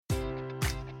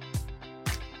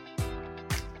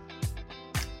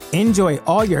Enjoy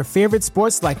all your favorite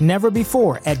sports like never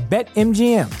before at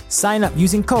BetMGM. Sign up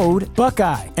using code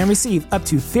Buckeye and receive up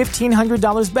to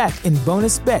 $1,500 back in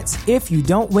bonus bets if you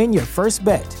don't win your first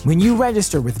bet. When you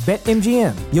register with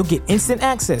BetMGM, you'll get instant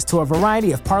access to a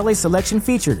variety of parlay selection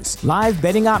features, live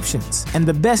betting options, and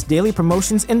the best daily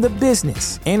promotions in the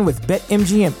business. And with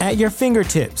BetMGM at your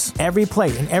fingertips, every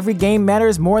play and every game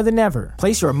matters more than ever.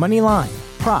 Place your money line,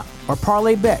 prop, or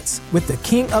parlay bets with the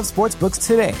king of sportsbooks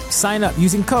today. Sign up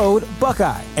using code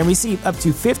Buckeye and receive up to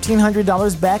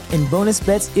 $1,500 back in bonus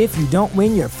bets if you don't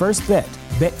win your first bet.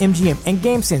 BetMGM and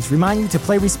GameSense remind you to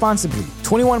play responsibly.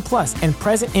 21 plus and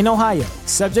present in Ohio,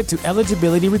 subject to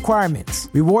eligibility requirements.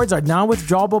 Rewards are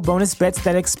non-withdrawable bonus bets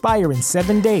that expire in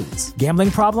 7 days. Gambling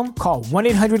problem? Call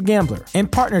 1-800-GAMBLER. In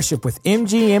partnership with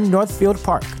MGM Northfield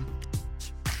Park.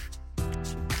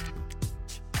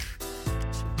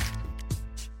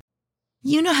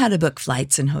 You know how to book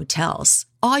flights and hotels.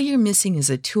 All you're missing is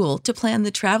a tool to plan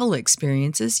the travel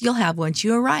experiences you'll have once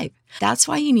you arrive. That's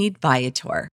why you need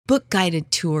Viator. Book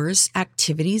guided tours,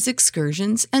 activities,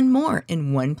 excursions, and more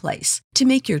in one place to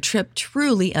make your trip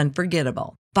truly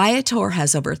unforgettable. Viator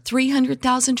has over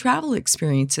 300,000 travel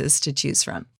experiences to choose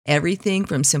from. Everything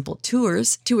from simple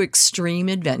tours to extreme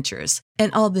adventures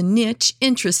and all the niche,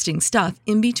 interesting stuff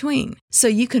in between. So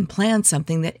you can plan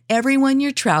something that everyone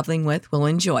you're traveling with will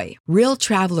enjoy. Real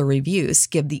traveler reviews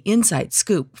give the inside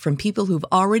scoop from people who've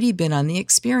already been on the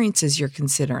experiences you're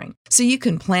considering. So you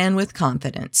can plan with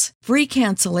confidence. Free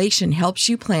cancellation helps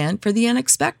you plan for the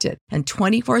unexpected. And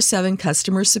 24/7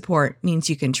 customer support means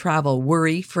you can travel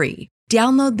worry-free.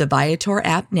 Download the Viator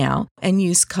app now and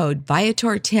use code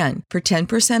Viator10 for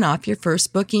 10% off your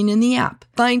first booking in the app.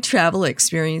 Find travel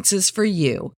experiences for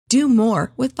you. Do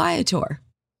more with Viator.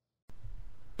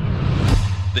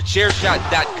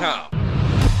 TheChairShot.com.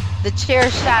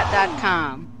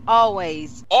 TheChairShot.com.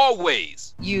 Always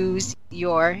use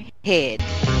your head.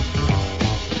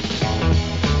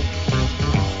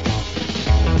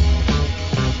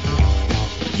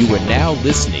 You are now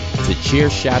listening to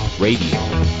Chairshot Radio.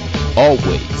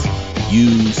 Always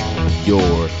use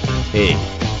your head.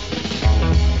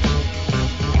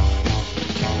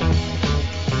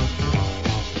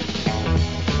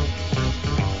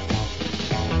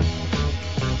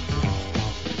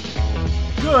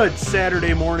 Good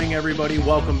Saturday morning, everybody.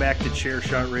 Welcome back to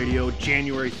Chairshot Radio,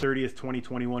 January 30th,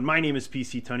 2021. My name is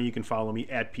PC Tunney. You can follow me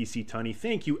at PC Tunney.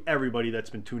 Thank you, everybody that's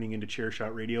been tuning into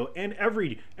Chairshot Radio and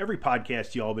every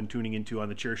podcast you all been tuning into on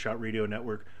the Chairshot Radio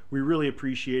Network. We really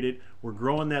appreciate it. We're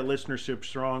growing that listenership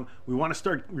strong. We want to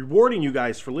start rewarding you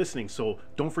guys for listening, so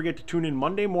don't forget to tune in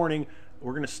Monday morning.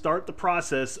 We're going to start the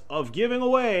process of giving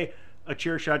away a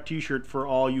Chairshot t-shirt for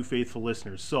all you faithful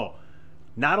listeners. So,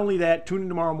 not only that, tune in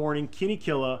tomorrow morning. Kenny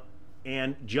Killa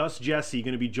and Just Jesse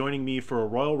going to be joining me for a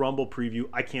Royal Rumble preview.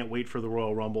 I can't wait for the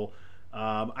Royal Rumble.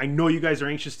 I know you guys are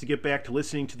anxious to get back to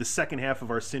listening to the second half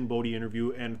of our Sin Bodie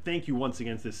interview, and thank you once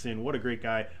again to Sin. What a great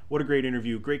guy. What a great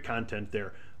interview. Great content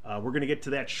there. We're going to get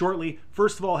to that shortly.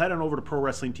 First of all, head on over to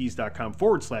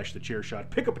ProWrestlingTees.com/TheChairShot.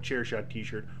 Pick up a Chairshot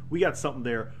t-shirt. We got something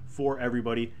there for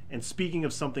everybody. And speaking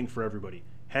of something for everybody,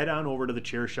 head on over to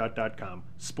TheChairShot.com.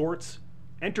 Sports,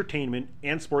 entertainment,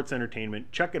 and sports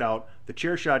entertainment. Check it out,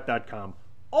 TheChairShot.com.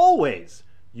 Always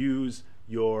use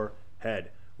your head.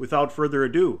 Without further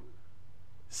ado,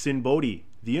 Sin Bodie,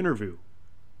 the interview,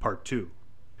 part 2.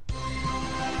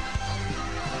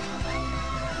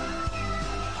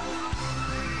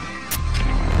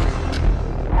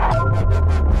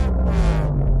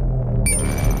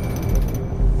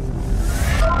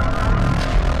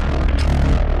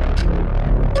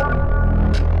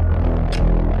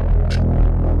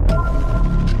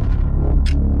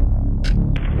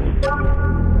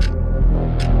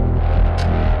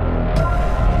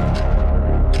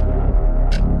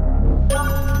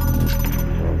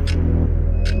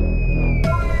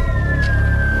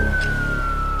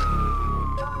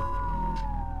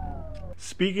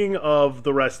 Speaking of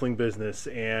the wrestling business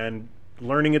and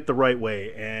learning it the right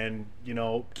way and, you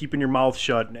know, keeping your mouth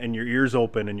shut and your ears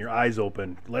open and your eyes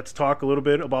open, let's talk a little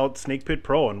bit about Snake Pit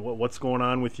Pro and what's going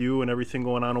on with you and everything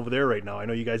going on over there right now. I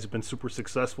know you guys have been super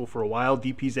successful for a while.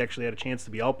 DP's actually had a chance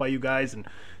to be out by you guys and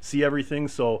see everything,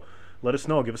 so let us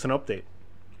know. Give us an update.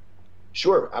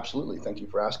 Sure, absolutely. Thank you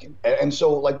for asking. And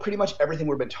so, like, pretty much everything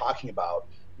we've been talking about,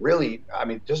 really, I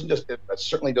mean, it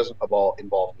certainly doesn't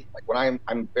involve me. Like, when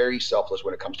I'm very selfless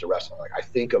when it comes to wrestling. Like, I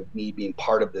think of me being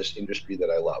part of this industry that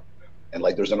I love. And,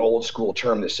 like, there's an old school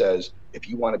term that says, if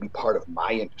you want to be part of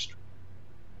my industry,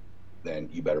 then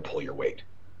you better pull your weight.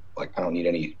 Like, I don't need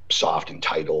any soft,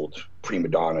 entitled prima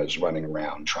donnas running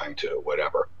around trying to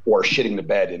whatever, or shitting the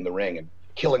bed in the ring and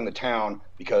killing the town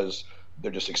because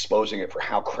they're just exposing it for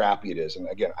how crappy it is. And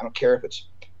again, I don't care if it's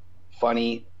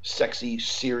funny, sexy,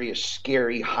 serious,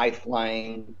 scary,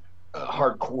 high-flying,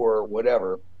 hardcore,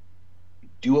 whatever.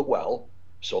 Do it well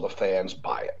so the fans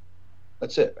buy it.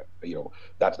 That's it.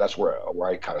 That's where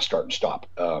I kind of start and stop.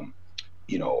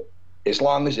 As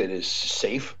long as it is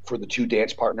safe for the two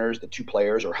dance partners, the two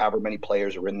players, or however many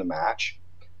players are in the match,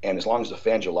 and as long as the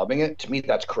fans are loving it, to me,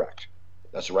 that's correct.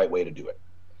 That's the right way to do it.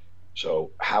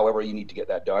 So however you need to get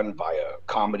that done via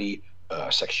comedy,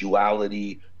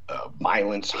 sexuality,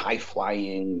 violence,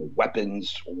 high-flying,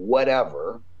 weapons,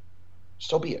 whatever,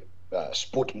 so be it.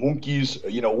 Sport monkeys,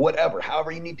 whatever.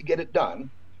 However you need to get it done,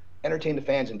 entertain the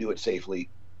fans and do it safely.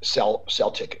 Sell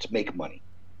tickets, make money.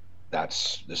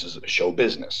 This is a show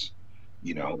business.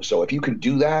 So if you can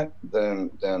do that, then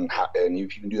and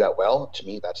if you can do that well, to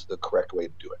me, that's the correct way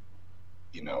to do it.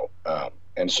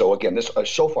 And so again, this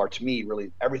so far to me,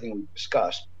 really everything we've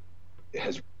discussed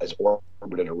has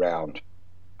orbited around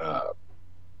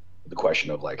the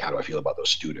question of like, how do I feel about those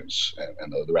students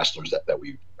and the wrestlers that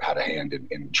we've had a hand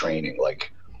in training,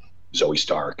 like Zoe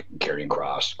Stark, Karrion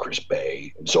Kross, Chris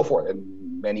Bay, and so forth,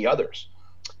 and many others.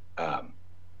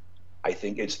 I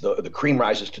think it's the cream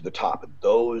rises to the top.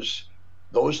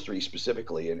 Those three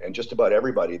specifically, and just about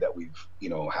everybody that we've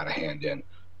had a hand in,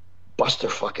 bust their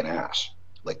fucking ass.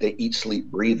 Like they eat, sleep,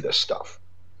 breathe this stuff.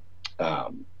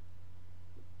 And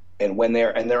when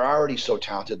they're already so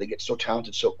talented, they get so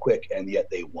talented so quick, and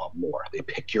yet they want more. They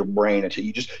pick your brain until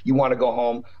you want to go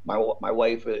home. My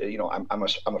wife,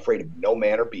 I'm afraid of no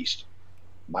man or beast.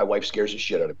 My wife scares the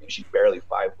shit out of me. She's barely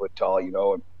 5 foot tall, and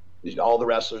all the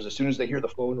wrestlers, as soon as they hear the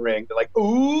phone ring, they're like,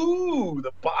 "Ooh,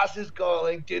 the boss is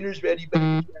calling. Dinner's ready."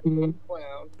 Clown,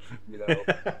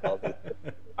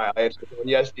 I answer the phone,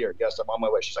 "Yes, dear. Yes, I'm on my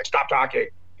way." She's like, "Stop talking.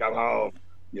 Come home."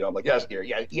 I'm like, "Yes, dear.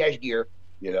 Yes, dear."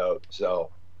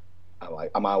 So I'm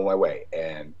like, I'm on my way,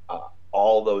 and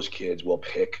all those kids will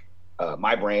pick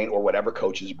my brain or whatever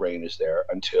coach's brain is there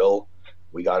until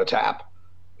we got a tap.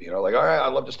 Like, all right,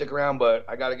 I'd love to stick around, but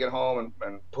I got to get home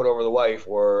and put over the wife,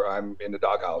 or I'm in the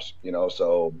doghouse,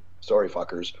 so sorry,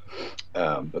 fuckers.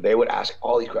 But they would ask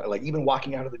all these questions, like even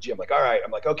walking out of the gym, like, all right,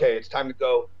 I'm like, okay, it's time to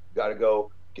go. Got to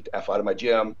go get the F out of my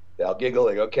gym. They'll giggle,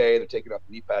 like, okay, they're taking off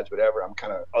the knee pads, whatever. I'm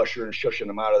kind of ushering and shushing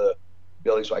them out of the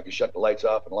building so I can shut the lights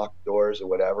off and lock the doors or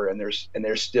whatever. And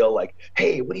they're still like,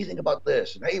 hey, what do you think about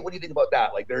this? And hey, what do you think about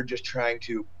that? Like, they're just trying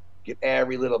to get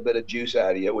every little bit of juice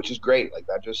out of you, which is great. Like,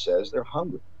 that just says they're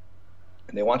hungry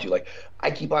and they want you. Like,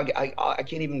 I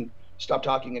can't even stop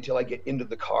talking until I get into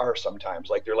the car sometimes.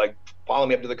 Like, they're like following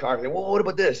me up to the car and say, well, what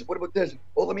about this? What about this?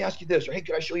 Oh, let me ask you this. Or, hey,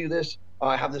 can I show you this?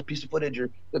 I have this piece of footage,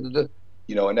 or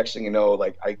and next thing you know,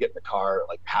 like, I get in the car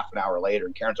like half an hour later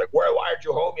and Karen's like, why aren't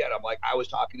you home yet? I'm like, I was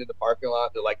talking in the parking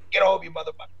lot. They're like, get home, you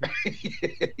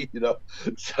motherfucker.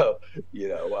 So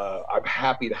I'm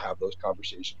happy to have those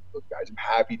conversations with those guys. I'm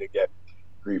happy to get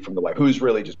grief from the wife, who's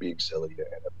really just being silly and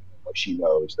everything. Like, she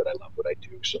knows that I love what I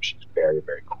do, so she's very,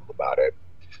 very cool about it.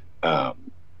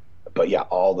 But yeah,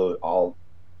 all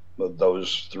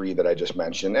those three that I just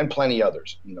mentioned, and plenty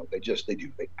others,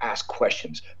 they ask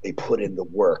questions, they put in the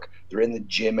work, they're in the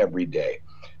gym every day,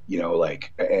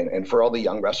 and for all the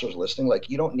young wrestlers listening, like,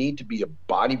 you don't need to be a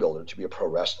bodybuilder to be a pro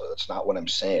wrestler. That's not what I'm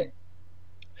saying.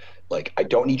 Like, I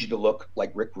don't need you to look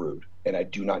like Rick Rude, and I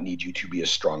do not need you to be as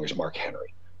strong as Mark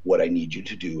Henry. What I need you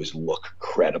to do is look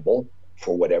credible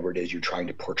for whatever it is you're trying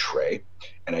to portray,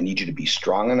 and I need you to be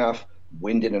strong enough,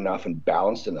 winded enough, and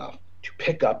balanced enough to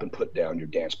pick up and put down your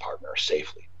dance partner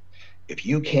safely. If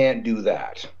you can't do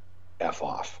that, F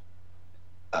off.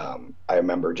 I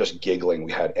remember just giggling.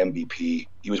 We had MVP.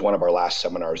 He was one of our last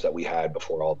seminars that we had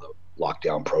before all the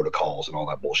lockdown protocols and all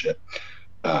that bullshit.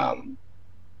 And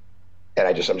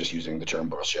I'm just using the term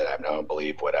bullshit. I have no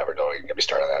belief, whatever. Don't even get me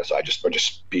started on that. So we're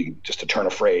just a turn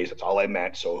of phrase. That's all I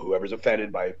meant. So whoever's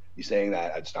offended by me saying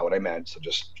that, that's not what I meant. So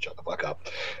just shut the fuck up.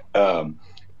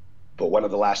 But one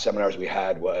of the last seminars we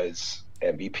had was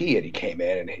MVP, and he came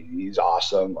in, and he's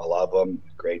awesome. I love him.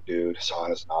 Great dude.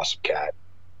 Hassan is an awesome cat.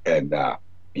 And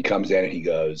he comes in and he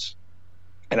goes,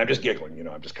 and I'm just giggling,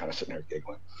 I'm just kind of sitting there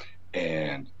giggling.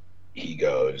 And he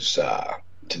goes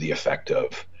to the effect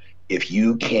of, if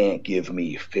you can't give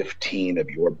me 15 of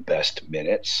your best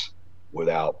minutes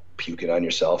without puking on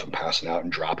yourself and passing out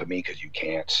and dropping me because you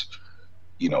can't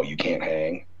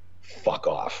hang, fuck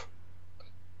off.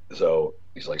 So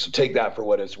he's like, so take that for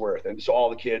what it's worth. And so all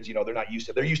the kids,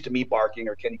 they're used to me barking,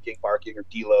 or Kenny King barking, or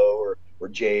D'Lo, or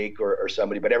Jake, or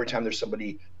somebody. But every time there's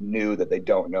somebody new that they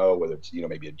don't know, whether it's,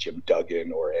 maybe a Jim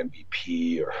Duggan or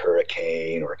MVP or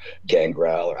Hurricane or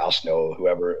Gangrel or Al Snow,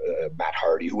 whoever, Matt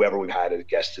Hardy, whoever we've had as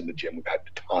guests in the gym, we've had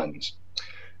tons.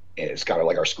 And it's kind of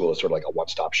like our school is sort of like a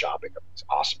one-stop shopping of these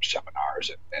awesome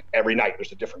seminars. And every night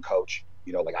there's a different coach.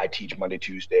 You know, like I teach Monday,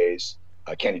 Tuesdays.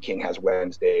 Kenny King has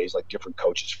Wednesdays. Like different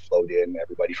coaches float in.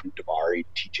 Everybody from Davari,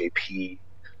 TJP.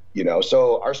 You know,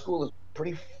 so our school is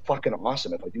pretty fucking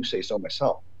awesome, if I do say so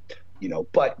myself. You know,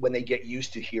 but when they get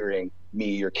used to hearing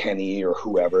me or Kenny or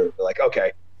whoever, they're like,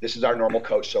 okay, this is our normal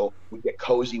coach, so we get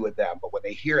cozy with them. But when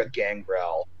they hear a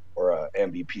Gangrel or a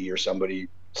MVP or somebody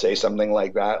say something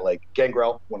like that, like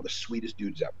Gangrel, one of the sweetest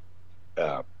dudes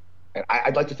ever. And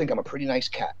I'd like to think I'm a pretty nice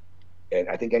cat. And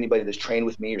I think anybody that's trained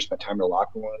with me or spent time in the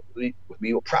locker room with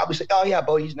me will probably say, oh, yeah,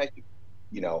 Bo, he's nice.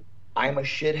 You know, I'm a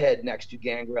shithead next to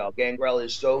Gangrel. Gangrel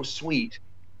is so sweet,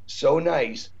 so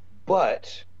nice,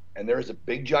 but, and there is a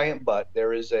big giant but,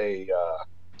 there is a,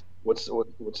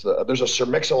 there's a Sir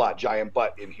Mix-a-Lot giant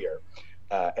butt in here.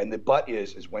 And the butt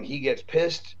is when he gets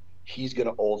pissed, he's going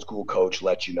to old school coach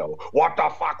let you know, what the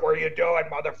fuck were you doing,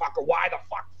 motherfucker? Why the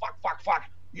fuck?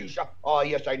 You shut, oh,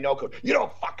 yes, I know, coach. You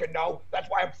don't fucking know. That's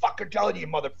why I'm fucking telling you,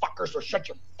 motherfucker, so shut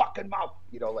your fucking mouth.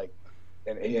 You know, like,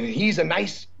 and he's a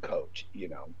nice coach, you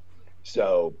know.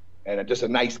 So, and just a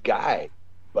nice guy.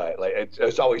 But, like,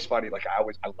 it's always funny. Like, I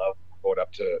love going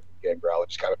up to Gangrel and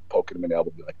just kind of poking him in the elbow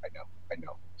and be like, I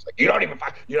know. It's like, you don't even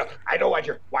fuck, you know, I know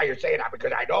why you're saying that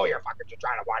because I know you're fucking just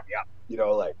trying to wind me up. You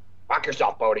know, like, fuck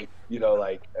yourself, Bodie. You know,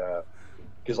 like,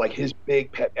 because, like, his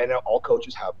big pet, and all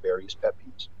coaches have various pet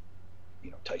peeves. You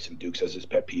know, Tyson Dukes has his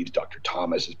pet peeves, Dr.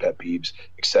 Thomas has pet peeves,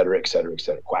 et cetera, et cetera, et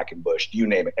cetera. Quackenbush, you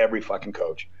name it. Every fucking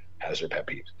coach has their pet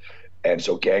peeves. And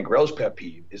so Gangrel's pet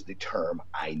peeve is the term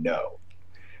I know.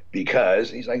 Because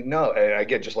he's like, no, and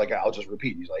again, just like I'll just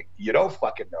repeat, he's like, you don't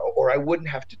fucking know, or I wouldn't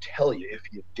have to tell you if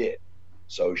you did.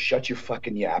 So shut your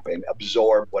fucking yap and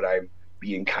absorb what I'm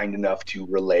being kind enough to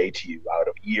relay to you out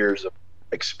of years of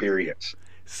experience.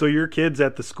 So your kids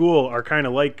at the school are kind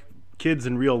of like kids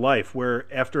in real life,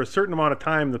 where after a certain amount of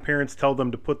time the parents tell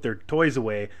them to put their toys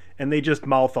away and they just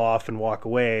mouth off and walk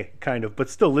away, kind of, but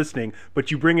still listening.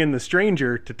 But you bring in the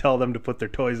stranger to tell them to put their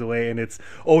toys away and it's,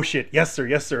 oh shit, yes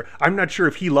sir, I'm not sure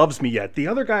if he loves me yet. The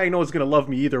other guy I know is going to love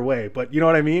me either way, but you know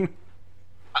what I mean?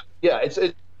 Yeah, it's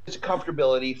a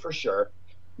comfortability for sure,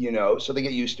 you know, so they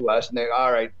get used to us and they're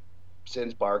all right.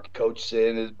 Sin's bark, Coach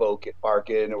Sin is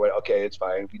barking, or what? Okay, it's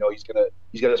fine. You know, he's got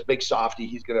this big softy.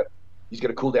 He's gonna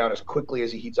cool down as quickly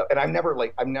as he heats up. And I'm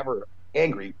never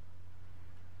angry,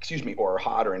 or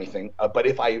hot or anything. But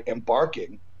if I am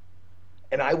barking,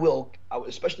 and I will,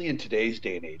 especially in today's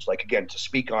day and age, like again, to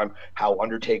speak on how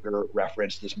Undertaker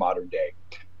referenced this modern day,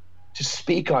 to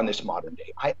speak on this modern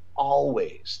day, I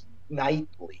always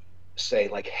nightly say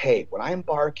like, hey, when I'm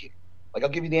barking, like I'll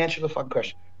give you the answer to the fucking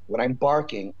question. When I'm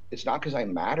barking, it's not because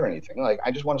I'm mad or anything. Like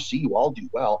I just want to see you all do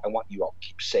well. I want you all to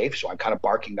keep safe. So I'm kind of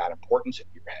barking that importance in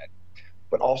your head.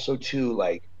 But also too,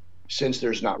 like, since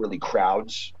there's not really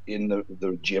crowds in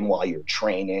the gym while you're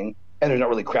training, and there's not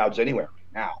really crowds anywhere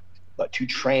right now, but to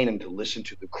train and to listen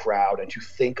to the crowd and to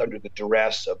think under the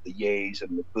duress of the yays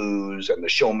and the boos and the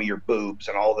show me your boobs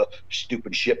and all the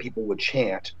stupid shit people would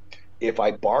chant, if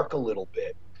I bark a little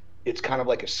bit, it's kind of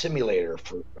like a simulator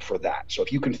for that. So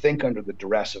if you can think under the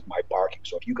duress of my barking,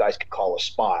 so if you guys can call a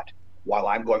spot while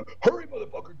I'm going, hurry,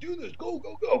 motherfucker, do this, go,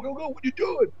 what you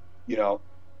doing? You know,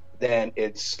 then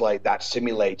it's like that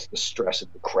simulates the stress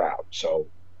of the crowd. So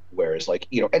whereas like,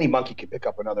 you know, any monkey can pick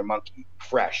up another monkey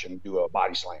fresh and do a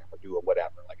body slam or do a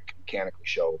whatever, like it can mechanically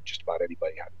show just about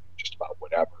anybody how to do just about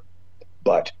whatever.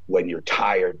 But when you're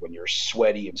tired, when you're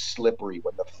sweaty and slippery,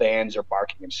 when the fans are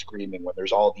barking and screaming, when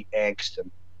there's all the angst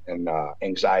and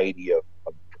anxiety of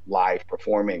live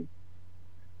performing,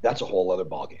 that's a whole other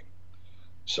ballgame.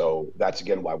 So that's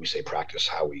again why we say practice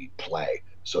how we play,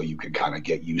 so you can kind of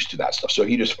get used to that stuff. So if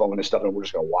you just phone this stuff and we're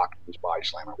just going to walk through this body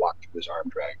slam or walk through this arm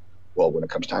drag, well, when it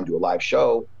comes time to a live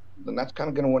show, then that's kind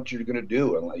of going to what you're going to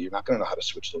do, and you're not going to know how to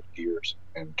switch those gears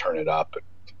and turn it up and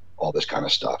all this kind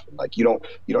of stuff. And like you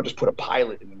don't just put a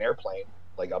pilot in an airplane,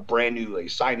 like a brand new, like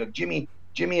sign up. Jimmy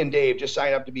and Dave just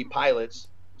signed up to be pilots,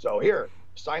 so here,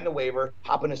 sign the waiver,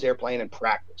 hop in this airplane and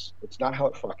practice. It's not how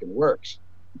it fucking works.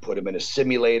 You put them in a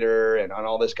simulator and on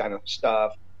all this kind of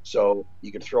stuff, so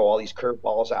you can throw all these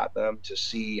curveballs at them to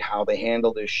see how they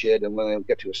handle this shit. And when they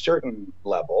get to a certain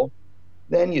level,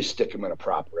 then you stick them in a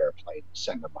proper airplane and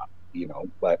send them up, you know.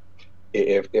 But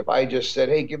if I just said,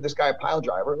 hey, give this guy a pile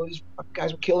driver, well, these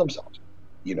guys would kill themselves,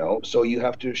 you know. So you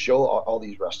have to show all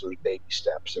these wrestlers baby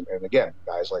steps. And again,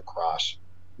 guys like Cross,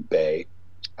 Bay,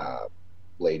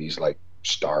 ladies like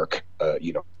Stark,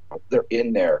 you know, they're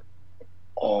in there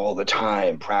all the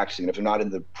time practicing. If they're not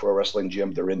in the pro wrestling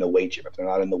gym, they're in the weight gym. If they're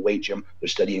not in the weight gym, they're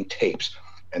studying tapes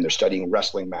and they're studying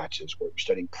wrestling matches, or they're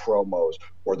studying promos,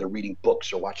 or they're reading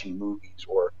books or watching movies,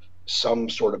 or some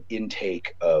sort of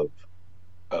intake of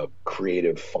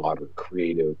creative fodder,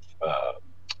 creative,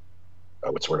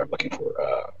 what's the word I'm looking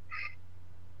for?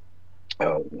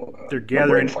 They're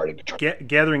gathering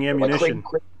ammunition.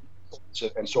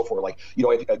 Like and so forth. Like, you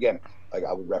know, again, like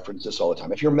I would reference this all the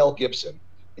time. If you're Mel Gibson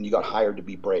and you got hired to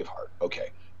be Braveheart, okay,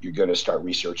 you're going to start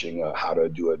researching how to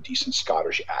do a decent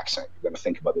Scottish accent. You're going to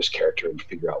think about this character and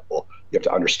figure out, well, you have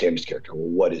to understand this character. Well,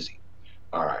 what is he?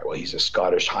 All right, well, he's a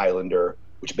Scottish Highlander,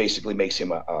 which basically makes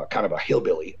him a kind of a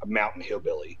hillbilly, a mountain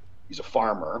hillbilly. He's a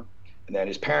farmer. And then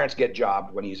his parents get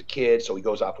jobbed when he's a kid, so he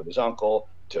goes off with his uncle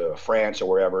to France or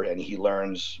wherever, and he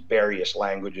learns various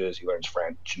languages. He learns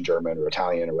French and German or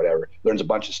Italian or whatever. Learns a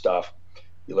bunch of stuff.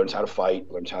 He learns how to fight.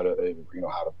 Learns how to,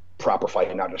 how to proper fight,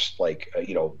 and not just like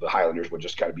the Highlanders would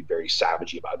just kind of be very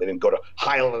savagey about it. They didn't go to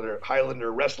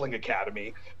Highlander Wrestling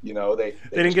Academy. They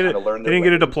didn't get it. They didn't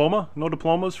get a diploma. No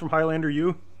diplomas from Highlander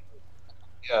U.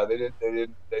 Yeah, they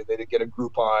didn't get a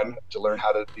Groupon to learn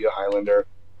how to be a Highlander.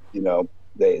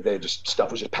 They just,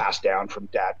 stuff was just passed down from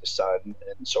dad to son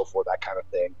and so forth, that kind of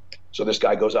thing. So this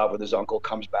guy goes out with his uncle,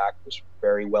 comes back, was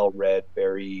very well read,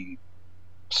 very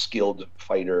skilled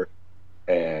fighter,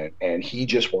 and he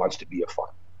just wants to be a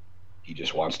farmer. He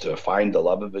just wants to find the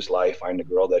love of his life, find a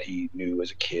girl that he knew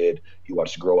as a kid. He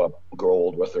wants to grow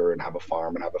old with her and have a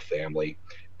farm and have a family.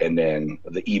 And then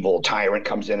the evil tyrant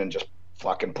comes in and just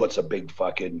fucking puts a big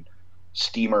fucking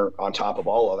steamer on top of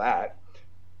all of that.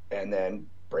 And then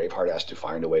Braveheart has to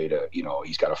find a way to,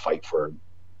 he's got to fight for,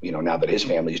 now that his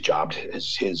family's jobbed,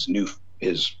 his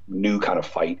new kind of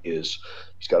fight is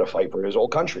he's got to fight for his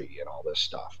old country and all this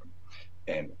stuff.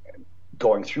 And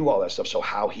going through all that stuff. So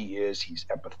how he's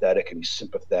empathetic and he's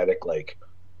sympathetic. Like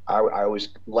I always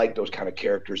like those kind of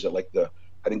characters that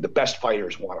I think the best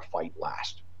fighters want to fight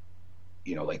last.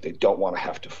 Like they don't want to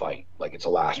have to fight. Like it's a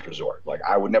last resort. Like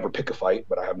I would never pick a fight,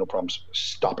 but I have no problems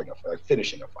stopping a fight,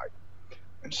 finishing a fight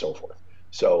and so forth.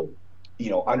 So,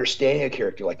 understanding a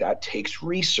character like that takes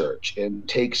research and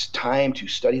takes time to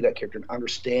study that character and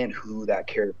understand who that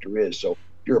character is. So if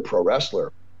you're a pro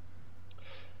wrestler,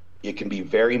 it can be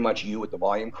very much you with the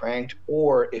volume cranked,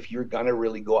 or if you're going to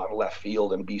really go out in left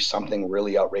field and be something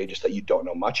really outrageous that you don't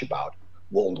know much about,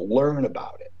 we'll learn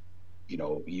about it.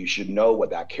 You should know what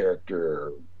that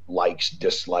character likes,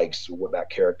 dislikes, what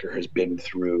that character has been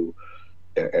through,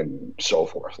 and so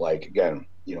forth. Like, again,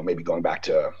 maybe going back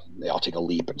to, I'll take a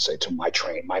leap and say to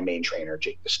my main trainer,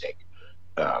 Jake the Snake.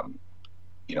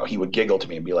 He would giggle to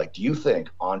me and be like, do you think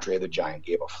Andre the Giant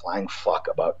gave a flying fuck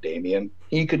about Damien?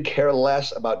 He could care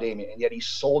less about Damien, and yet he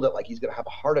sold it like he's going to have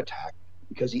a heart attack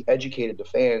because he educated the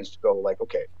fans to go like,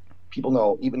 okay, people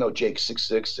know, even though Jake's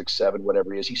 6'6", 6'7",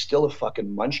 whatever he is, he's still a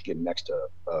fucking munchkin next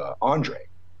to Andre.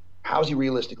 How's he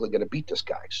realistically going to beat this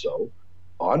guy? So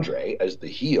Andre, as the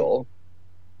heel,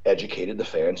 educated the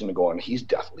fans into going, he's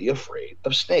deathly afraid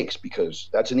of snakes, because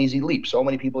that's an easy leap. So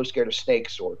many people are scared of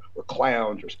snakes or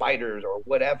clowns or spiders or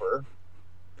whatever.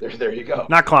 There you go.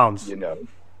 Not clowns.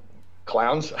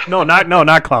 Clowns? No,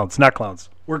 not clowns. Not clowns.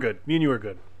 We're good. Me and you are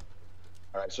good.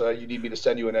 All right. So you need me to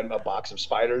send you a box of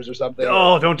spiders or something?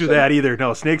 Oh, don't do that either.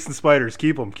 No, snakes and spiders.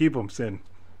 Keep them, Sin.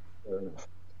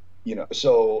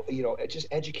 Just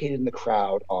educating the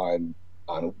crowd on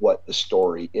what the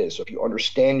story is. So if you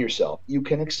understand yourself, you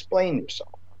can explain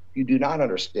yourself. If you do not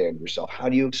understand yourself, how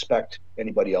do you expect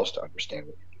anybody else to understand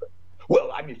what you're doing?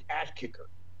 Well, I'm an ass kicker.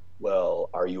 Well,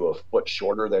 are you a foot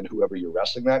shorter than whoever you're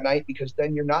wrestling that night? Because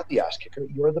then you're not the ass kicker,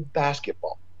 you're the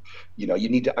basketball. You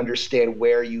need to understand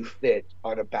where you fit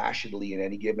unabashedly in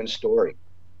any given story.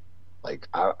 Like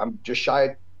I'm just shy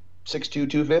of 6'2",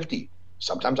 250.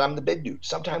 Sometimes I'm the big dude.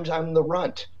 Sometimes I'm the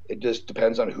runt. It just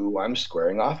depends on who I'm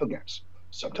squaring off against.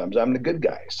 Sometimes I'm the good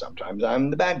guy. Sometimes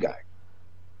I'm the bad guy.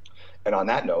 And on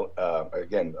that note,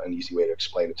 again, an easy way to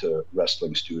explain it to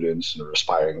wrestling students or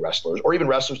aspiring wrestlers, or even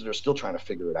wrestlers that are still trying to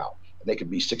figure it out. And they could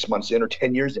be 6 months in or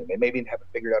 10 years in. They maybe haven't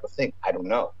figured out a thing. I don't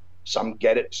know. Some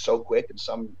get it so quick and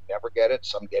some never get it.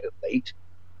 Some get it late.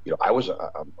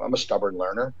 I'm a stubborn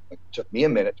learner. It took me a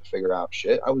minute to figure out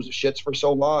shit. I was the shits for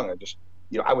so long.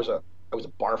 I was a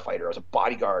bar fighter. I was a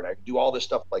bodyguard. I could do all this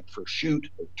stuff like for a shoot,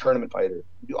 a tournament fighter,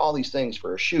 do all these things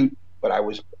for a shoot. But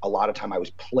a lot of time I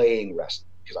was playing wrestling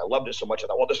because I loved it so much. I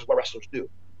thought, well, this is what wrestlers do.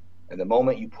 And the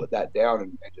moment you put that down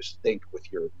and just think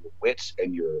with your wits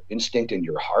and your instinct and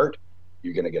your heart,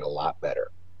 you're going to get a lot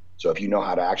better. So if you know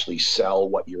how to actually sell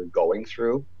what you're going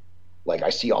through, like I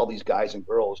see all these guys and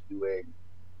girls doing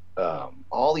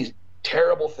all these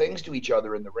terrible things to each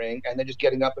other in the ring, and then just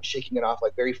getting up and shaking it off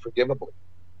like very forgivably.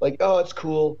 Like, oh, it's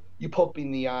cool. You poke me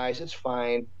in the eyes. It's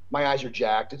fine. My eyes are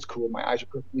jacked. It's cool. My eyes are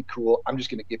perfectly cool. I'm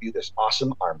just going to give you this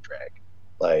awesome arm drag.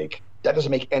 Like, that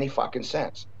doesn't make any fucking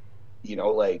sense. You know,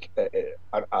 like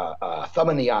a thumb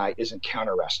in the eye isn't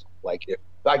counter wrestling. Like if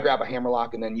I grab a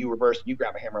hammerlock and then you reverse and you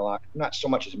grab a hammerlock, I'm not so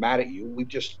much as mad at you. We're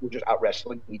just out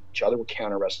wrestling each other. We're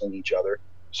counter wrestling each other.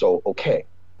 So, okay.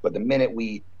 But the minute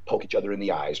we poke each other in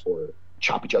the eyes or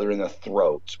chop each other in the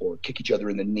throats or kick each other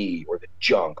in the knee or the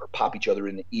junk or pop each other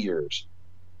in the ears,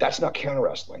 that's not counter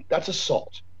wrestling. That's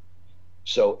assault.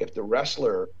 So if the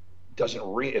wrestler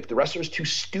if the wrestler is too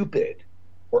stupid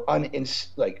or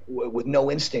with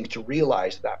no instinct to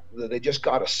realize that they just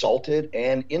got assaulted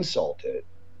and insulted,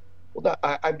 well,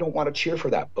 I don't want to cheer for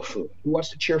that buffoon. Who wants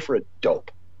to cheer for a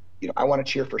dope? You know, I want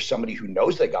to cheer for somebody who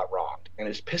knows they got wronged and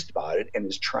is pissed about it and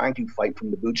is trying to fight from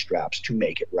the bootstraps to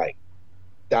make it right.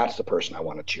 That's the person I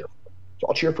want to cheer for. So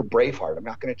I'll cheer for Braveheart. I'm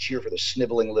not going to cheer for the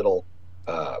sniveling little,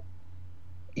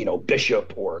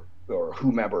 bishop or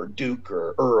whomever, Duke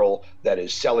or Earl, that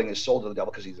is selling his soul to the devil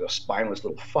because he's a spineless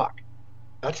little fuck.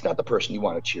 That's not the person you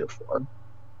want to cheer for.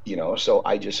 You know, so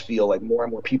I just feel like more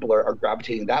and more people are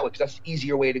gravitating that way because that's the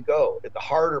easier way to go. The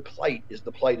harder plight is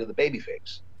the plight of the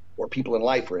babyface, or people in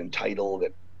life are entitled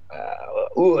and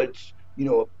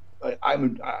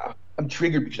I'm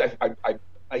triggered because I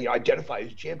identify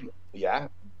as a champion. Yeah,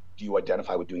 do you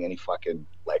identify with doing any fucking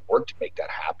legwork to make that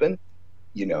happen?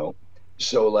 You know,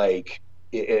 so like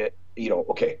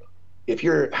okay,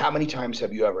 how many times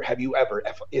have you ever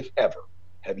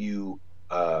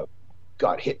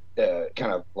got hit,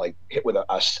 kind of like hit with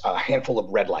a handful of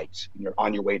red lights and you're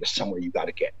on your way to somewhere you got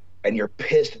to get, and you're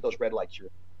pissed at those red lights.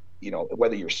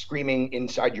 Whether you're screaming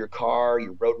inside your car,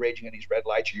 you're road raging at these red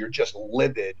lights, or you're just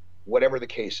livid, whatever the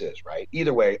case is, right?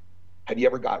 Either way, have you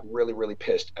ever got really, really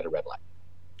pissed at a red light?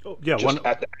 Oh, yeah.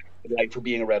 At the light for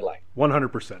being a red light.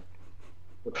 100%.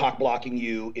 For cock blocking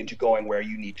you into going where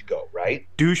you need to go, right?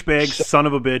 Douchebag, son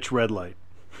of a bitch, red light.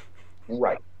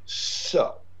 Right.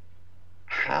 So,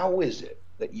 how is it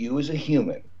that you as a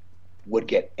human would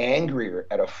get angrier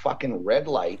at a fucking red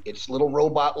light? It's little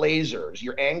robot lasers.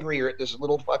 You're angrier at this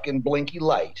little fucking blinky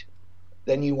light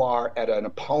than you are at an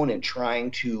opponent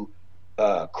trying to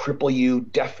cripple you,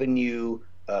 deafen you,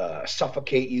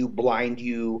 suffocate you, blind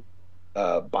you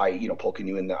by poking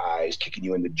you in the eyes, kicking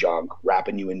you in the junk,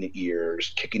 wrapping you in the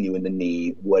ears, kicking you in the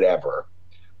knee, whatever.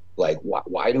 Like,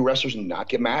 why do wrestlers not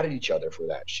get mad at each other for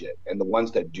that shit? And the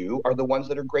ones that do are the ones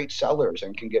that are great sellers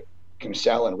and can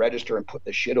sell and register and put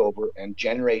the shit over and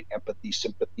generate empathy,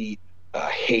 sympathy,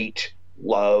 hate,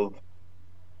 love,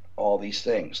 all these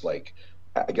things. Like,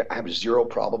 I have zero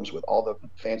problems with all the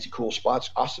fancy, cool spots.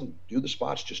 Awesome, do the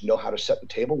spots. Just know how to set the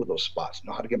table with those spots.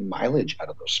 Know how to get mileage out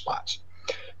of those spots.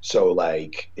 So,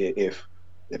 like, if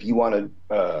you want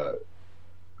to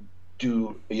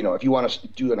if you want to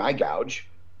do an eye gouge,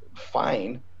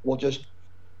 fine. Well, just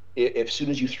as soon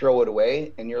as you throw it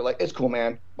away and you're like, it's cool,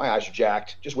 man, my eyes are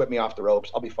jacked, just whip me off the ropes,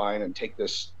 I'll be fine, and take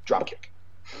this drop kick.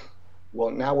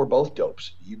 Well, now we're both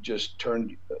dopes.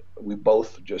 We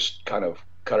both just kind of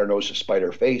cut our nose to spite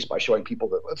our face by showing people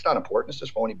that it's not important, it's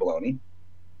just phony baloney.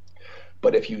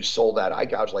 But if you sold that eye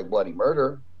gouge like bloody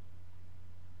murder,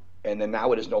 and then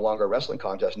now it is no longer a wrestling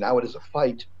contest, now it is a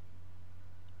fight,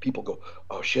 people go,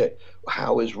 oh shit,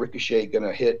 how is Ricochet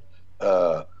gonna hit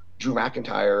Drew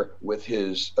McIntyre with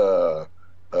his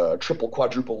triple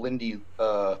quadruple Lindy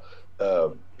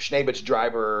Schnabitz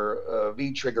driver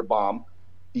V-trigger bomb,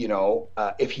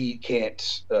 if he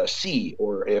can't see,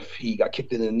 or if he got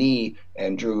kicked in the knee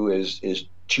and Drew is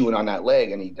chewing on that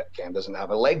leg and he doesn't have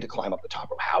a leg to climb up the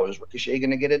top of. How is Ricochet going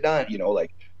to get it done?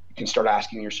 Like, you can start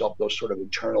asking yourself those sort of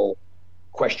internal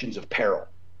questions of peril.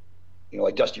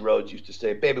 Like Dusty Rhodes used to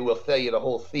say, baby, we'll sell you the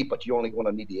whole seat, but you only going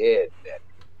to need the head.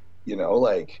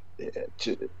 Like,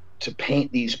 to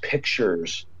paint these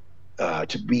pictures,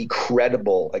 to be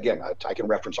credible. Again, I can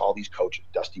reference all these coaches.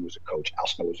 Dusty was a coach. Al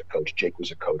Snow was a coach. Jake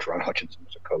was a coach. Ron Hutchinson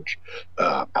was a coach.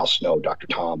 Al Snow, Dr.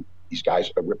 Tom, these guys,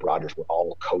 Rip Rogers, were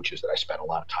all coaches that I spent a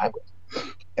lot of time with.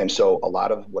 And so a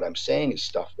lot of what I'm saying is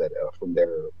stuff that from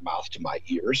their mouth to my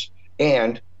ears,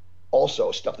 and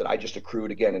also stuff that I just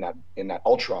accrued again in that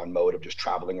Ultron mode of just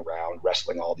traveling around,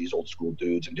 wrestling all these old school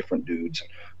dudes and different dudes and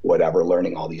whatever,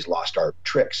 learning all these lost art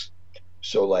tricks.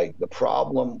 So, like, the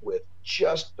problem with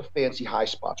just the fancy high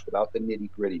spots without the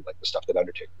nitty gritty, like the stuff that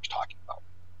Undertaker was talking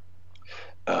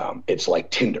about, it's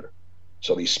like Tinder.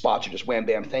 So these spots are just wham,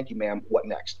 bam, thank you, ma'am. What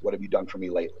next? What have you done for me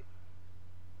lately?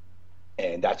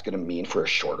 And that's going to mean for a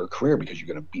shorter career because you're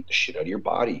going to beat the shit out of your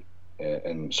body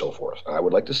and so forth. I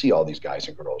would like to see all these guys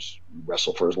and girls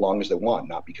wrestle for as long as they want,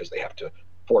 not because they have to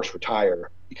force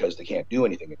retire because they can't do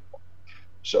anything anymore.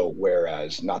 So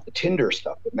whereas not the Tinder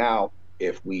stuff, but now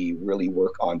if we really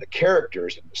work on the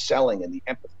characters and the selling and the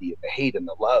empathy and the hate and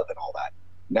the love and all that,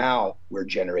 now we're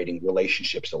generating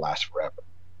relationships that last forever.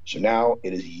 So now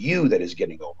it is you that is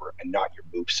getting over and not your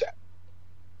moveset.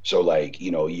 So like,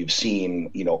 you've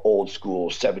seen, old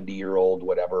school 70-year-old,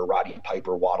 whatever, Roddy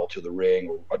Piper waddle to the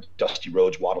ring, or Dusty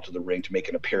Rhodes waddle to the ring to make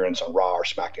an appearance on Raw or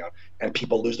SmackDown, and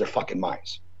people lose their fucking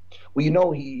minds.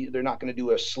 Well, they're not going to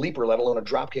do a sleeper, let alone a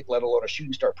drop kick, let alone a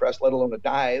shooting star press, let alone a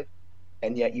dive.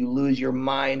 And yet you lose your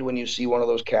mind when you see one of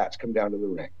those cats come down to the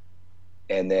ring.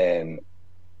 And then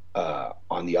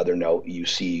on the other note, you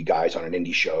see guys on an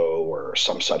indie show or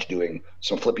some such doing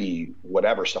some flippy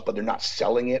whatever stuff, but they're not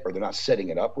selling it or they're not setting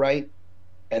it up right.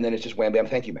 And then it's just wham, bam,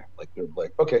 thank you, man. Like, they're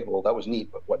like, okay, well, that was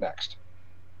neat, but what next?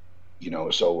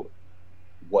 So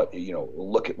what,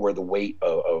 look at where the weight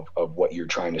of what you're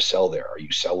trying to sell there. Are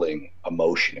you selling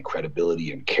emotion and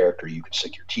credibility and character you can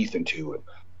sink your teeth into, and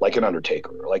like an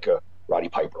Undertaker or like a Roddy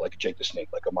Piper, like a Jake the Snake,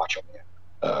 like a Macho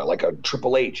Man, like a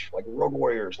Triple H, like Road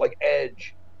Warriors, like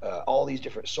Edge, all these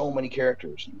different, so many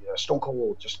characters, Stone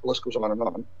Cold, just the list goes on and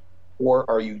on. Or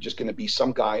are you just going to be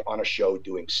some guy on a show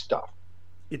doing stuff?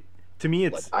 To me,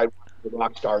 it's like the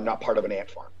rock star, not part of an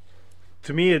ant farm.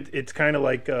 To me, it's kind of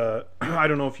like I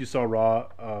don't know if you saw Raw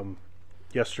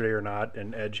yesterday or not,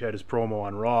 and Edge had his promo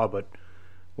on Raw, but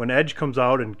when Edge comes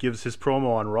out and gives his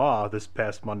promo on Raw this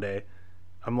past Monday,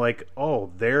 I'm like,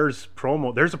 oh, there's a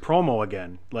promo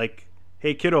again. Like,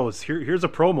 hey kiddos, here's a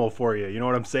promo for you. You know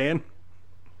what I'm saying?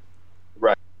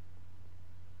 Right.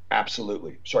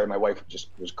 Absolutely. Sorry, my wife just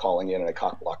was calling in and I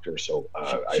cock blocked her, so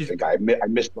I think I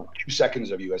missed about 2 seconds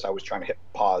of you as I was trying to hit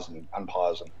pause and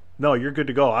unpause. No, you're good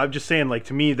to go. I'm just saying, like,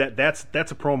 to me, that's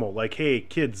a promo. Like, hey,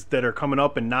 kids that are coming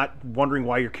up and not wondering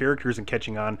why your character isn't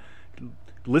catching on,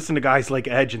 listen to guys like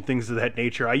Edge and things of that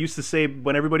nature. I used to say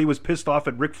when everybody was pissed off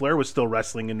at Ric Flair was still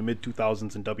wrestling in the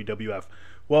mid-2000s in WWF.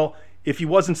 Well, if he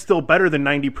wasn't still better than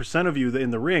 90% of you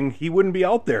in the ring, he wouldn't be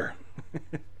out there.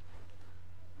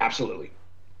 Absolutely.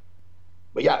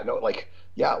 But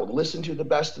well, listen to the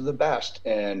best of the best.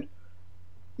 And,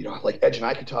 like Edge and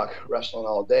I could talk wrestling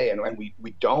all day, and we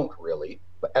don't really.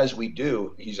 But as we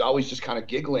do, he's always just kind of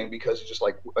giggling because he's just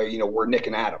like, we're Nick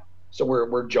and Adam. So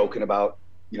we're joking about,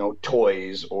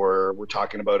 toys, or we're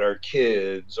talking about our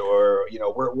kids, or,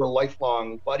 we're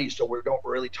lifelong buddies. So we don't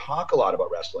really talk a lot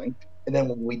about wrestling. And then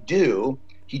when we do,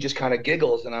 he just kind of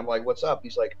giggles, and I'm like, what's up?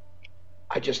 He's like,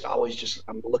 I'm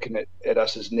looking at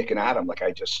us as Nick and Adam. Like,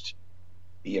 I just,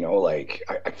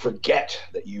 I forget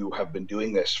that you have been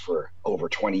doing this for over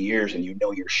 20 years and you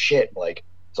know your shit. Like,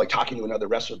 it's like talking to another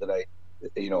wrestler that I,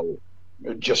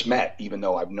 just met, even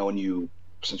though I've known you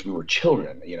since we were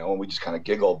children, and we just kind of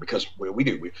giggle because when we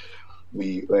get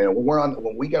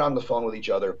on the phone with each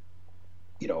other,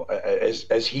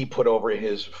 as he put over in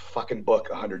his fucking book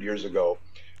 100 years ago,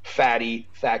 fatty,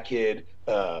 fat kid,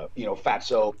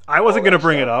 fatso. I wasn't going to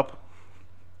bring it up.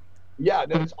 Yeah,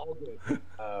 no, it's all good.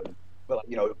 But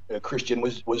Christian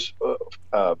was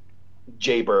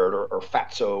Jaybird or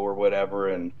Fatso or whatever,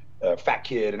 and Fat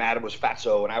Kid, and Adam was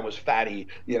Fatso, and I was Fatty.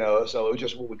 So it was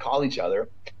just what we call each other.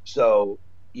 So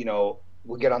we'll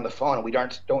get on the phone and we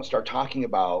don't start talking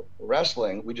about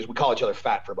wrestling. We call each other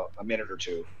fat for about a minute or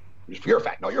two. You're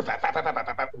fat. No, you're fat.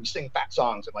 Fat. We sing fat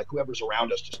songs, and like whoever's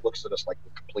around us just looks at us like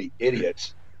we're complete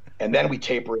idiots. And then we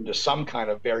taper into some kind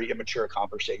of very immature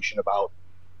conversation about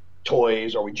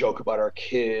toys, or we joke about our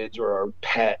kids or our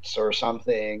pets or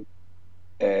something,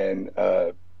 and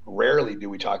rarely do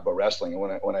we talk about wrestling.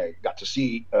 And when I got to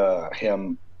see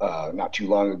him not too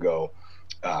long ago,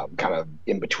 kind of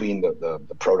in between the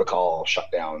protocol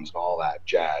shutdowns and all that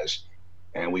jazz,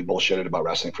 and we bullshitted about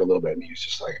wrestling for a little bit, and he's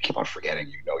just like, I keep on forgetting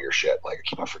you know your shit. Like, I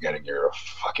keep on forgetting you're a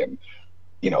fucking,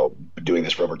 doing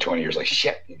this for over 20 years. Like,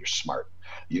 shit, you're smart,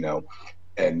 and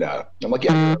I'm like,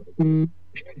 yeah. And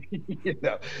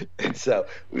so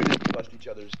we just bust each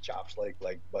other's chops like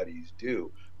buddies do,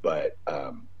 but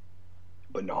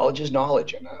knowledge is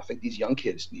knowledge, and I think these young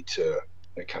kids need to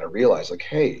kind of realize, like,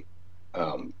 hey,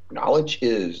 knowledge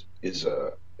is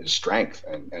strength,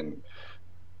 and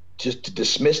just to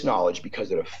dismiss knowledge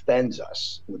because it offends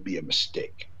us would be a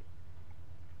mistake.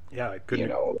 Yeah, I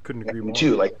couldn't agree more.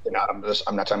 Too, like, I'm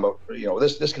not talking about,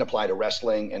 this can apply to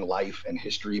wrestling and life and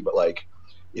history, but like,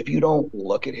 if you don't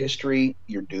look at history,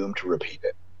 you're doomed to repeat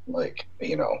it. Like,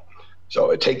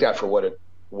 so take that for what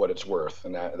it's worth,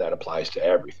 and that applies to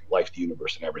everything, life, the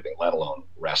universe, and everything, let alone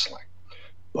wrestling.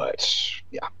 But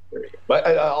yeah, there you go. But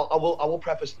I will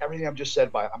preface everything I've just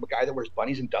said by, I'm a guy that wears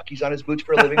bunnies and duckies on his boots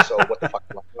for a living. So what the fuck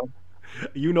do I know?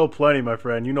 You know plenty, my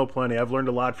friend. You know plenty. I've learned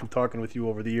a lot from talking with you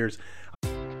over the years.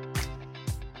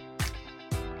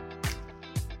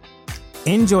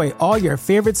 Enjoy all your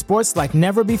favorite sports like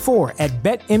never before at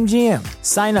BetMGM.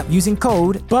 Sign up using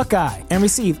code Buckeye and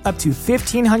receive up to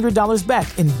 $1,500 back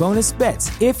in bonus bets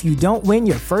if you don't win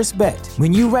your first bet.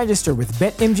 When you register with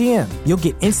BetMGM, you'll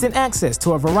get instant access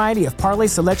to a variety of parlay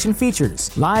selection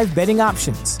features, live betting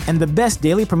options, and the best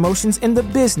daily promotions in the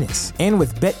business. And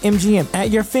with BetMGM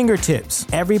at your fingertips,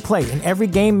 every play and every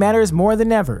game matters more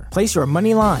than ever. Place your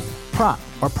money line, prop,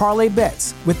 or parlay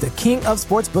bets with the king of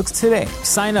sportsbooks today.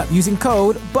 Sign up using code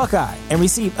Buckeye and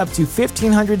receive up to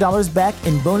 $1,500 back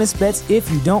in bonus bets if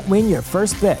you don't win your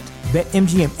first bet.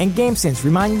 BetMGM and GameSense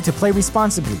remind you to play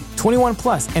responsibly. 21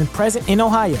 plus and present in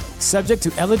Ohio, subject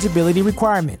to eligibility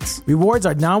requirements. Rewards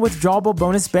are non-withdrawable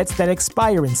bonus bets that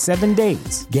expire in 7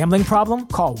 days. Gambling problem?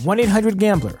 Call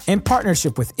 1-800-GAMBLER in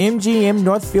partnership with MGM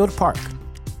Northfield Park.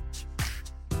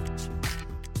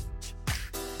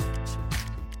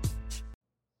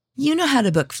 You know how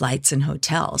to book flights and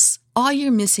hotels. All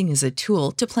you're missing is a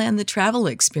tool to plan the travel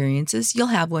experiences you'll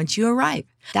have once you arrive.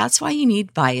 That's why you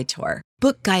need Viator.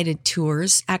 Book guided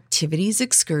tours, activities,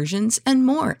 excursions, and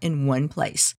more in one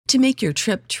place to make your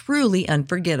trip truly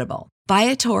unforgettable.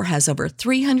 Viator has over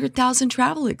 300,000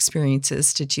 travel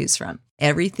experiences to choose from.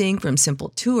 Everything from simple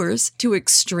tours to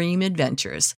extreme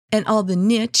adventures and all the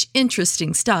niche,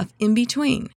 interesting stuff in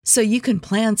between. So you can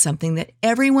plan something that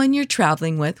everyone you're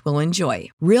traveling with will enjoy.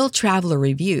 Real traveler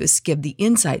reviews give the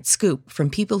inside scoop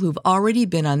from people who've already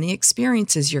been on the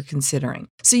experiences you're considering.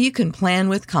 So you can plan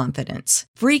with confidence.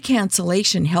 Free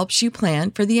cancellation helps you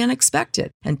plan for the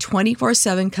unexpected. And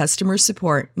 24/7 customer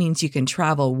support means you can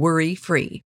travel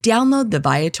worry-free. Download the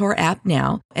Viator app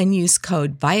now and use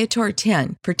code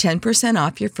Viator10 for 10%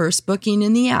 off your first booking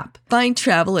in the app. Find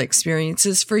travel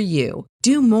experiences for you.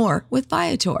 Do more with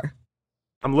Viator.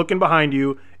 I'm looking behind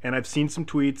you, and I've seen some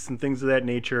tweets and things of that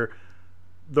nature.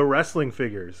 The wrestling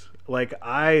figures, like,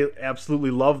 I absolutely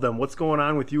love them. What's going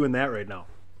on with you in that right now?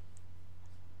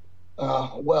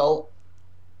 Well,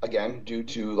 again, due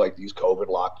to like these COVID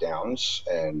lockdowns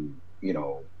and,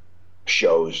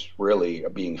 shows really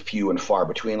being few and far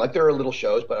between. Like, there are little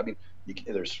shows, but I mean,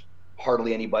 there's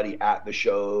hardly anybody at the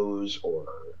shows, or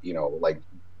like,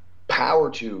 power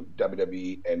to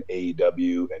WWE and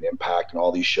AEW and Impact and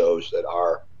all these shows that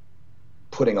are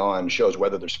putting on shows,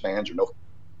 whether there's fans or no.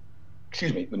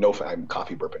 Excuse me, I'm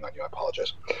coffee burping on you. I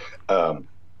apologize.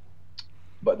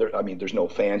 But there's no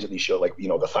fans at these shows, like the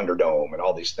Thunderdome and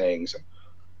all these things, and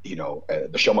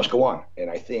the show must go on. And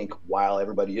I think while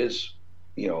everybody is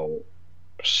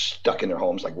stuck in their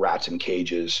homes like rats in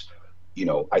cages,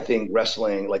 I think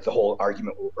wrestling, like the whole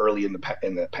argument early in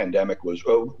the pandemic was,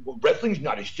 oh, well, wrestling's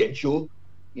not essential.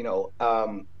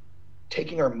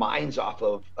 Taking our minds off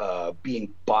of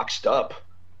being boxed up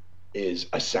is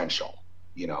essential.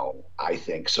 I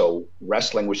think so.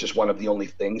 Wrestling was just one of the only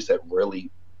things that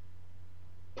really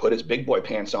put his big boy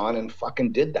pants on and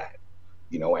fucking did that.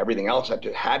 Everything else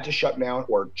had to shut down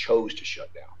or chose to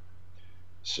shut down.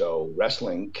 So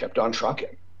wrestling kept on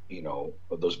trucking,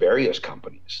 of those various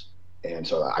companies. And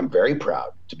so I'm very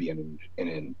proud to be in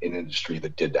an industry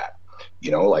that did that.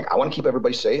 Like, I want to keep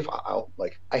everybody safe.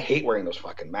 I hate wearing those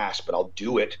fucking masks, but I'll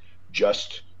do it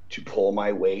just to pull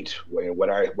my weight,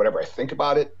 whatever I think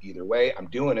about it. Either way, I'm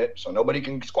doing it, so nobody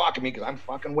can squawk at me because I'm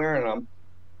fucking wearing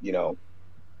them,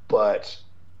 But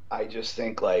I just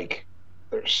think, like,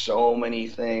 there's so many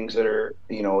things that are,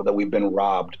 that we've been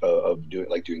robbed of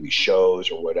doing these shows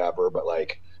or whatever. But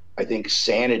like, I think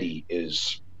sanity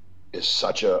is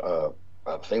such a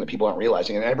thing that people aren't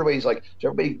realizing. And everybody's like,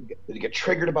 does everybody get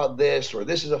triggered about this, or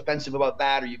this is offensive about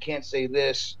that, or you can't say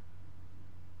this,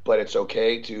 but it's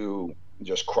okay to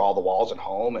just crawl the walls at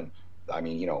home. And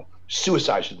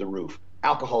suicide's through the roof.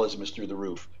 Alcoholism is through the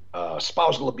roof.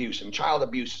 Spousal abuse and child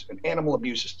abuse and animal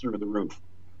abuse is through the roof.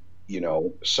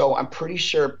 So I'm pretty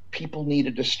sure people need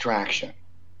a distraction,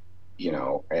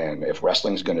 and if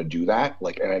wrestling's going to do that,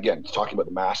 and again, talking about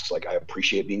the masks, I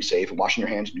appreciate being safe and washing your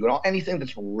hands and doing anything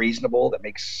that's reasonable, that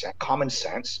makes common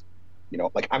sense.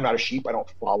 I'm not a sheep. I don't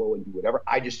follow and do whatever.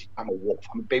 I'm a wolf.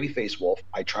 I'm a babyface wolf.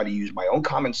 I try to use my own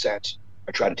common sense.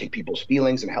 I try to take people's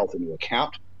feelings and health into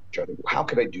account. I try to think, how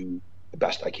could I do the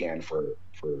best I can for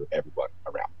everyone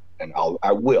around? And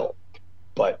I will.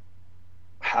 But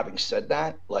having said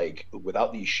that,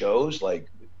 without these shows,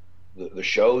 the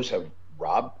shows have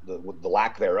robbed, the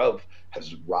lack thereof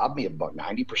has robbed me about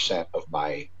 90% of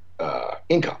my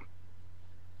income.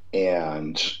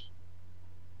 And,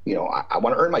 I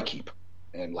want to earn my keep.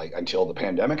 And until the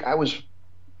pandemic, I was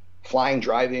flying,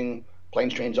 driving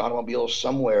planes, trains, automobiles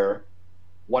somewhere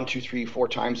 1, 2, 3, 4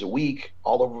 times a week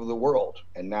all over the world.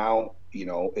 And now,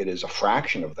 it is a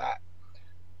fraction of that.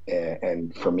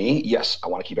 And for me, yes, I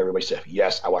want to keep everybody safe.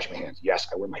 Yes, I wash my hands. Yes,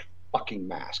 I wear my fucking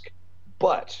mask.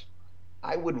 But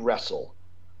I would wrestle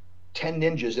 10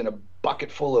 ninjas in a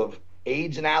bucket full of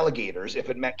AIDS and alligators if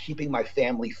it meant keeping my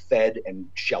family fed and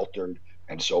sheltered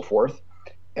and so forth.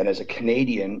 And as a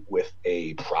Canadian with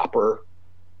a proper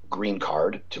green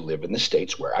card to live in the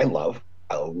States where I love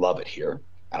it here,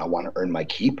 and I want to earn my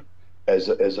keep as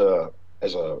a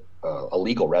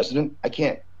legal resident, I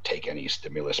can't take any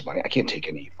stimulus money. I can't take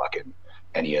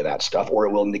any of that stuff, or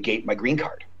it will negate my green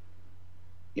card.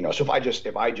 So if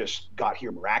I just got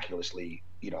here miraculously,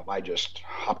 if I just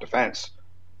hopped a fence,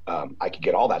 I could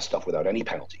get all that stuff without any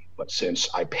penalty. But since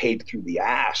I paid through the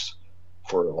ass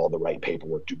for all the right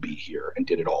paperwork to be here and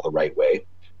did it all the right way,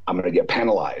 I'm going to get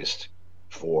penalized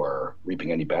for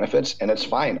reaping any benefits. And it's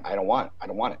fine. I don't want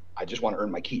it. I just want to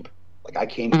earn my keep. Like I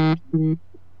came to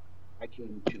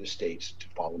the States to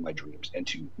follow my dreams and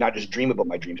to not just dream about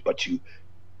my dreams, but to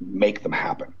make them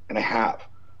happen. And I have.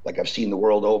 Like I've seen the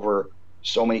world over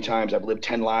so many times. I've lived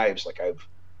 10 lives. Like I've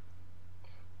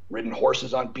ridden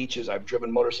horses on beaches. I've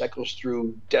driven motorcycles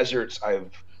through deserts.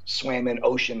 I've swam in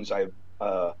oceans. I've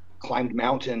climbed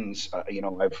mountains.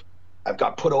 I've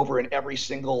got put over in every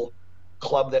single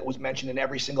club that was mentioned in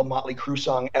every single Motley Crue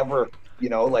song ever.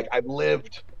 Like I've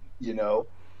lived,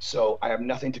 so I have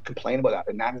nothing to complain about that.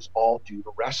 And that is all due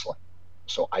to wrestling.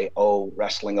 So I owe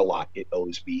wrestling a lot. It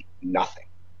owes me nothing.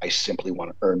 I simply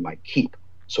want to earn my keep.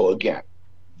 So again,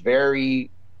 very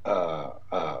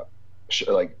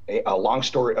like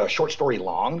a short story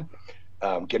long.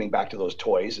 Getting back to those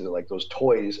toys, like those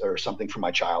toys are something from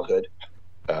my childhood,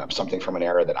 something from an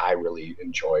era that I really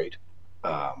enjoyed.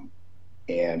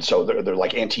 And so they're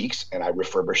like antiques, and I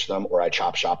refurbish them or I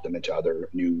chop shop them into other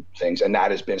new things. And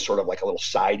that has been sort of like a little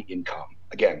side income.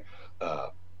 Again,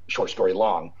 short story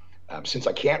long. Since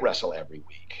I can't wrestle every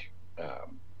week,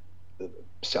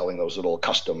 selling those little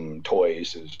custom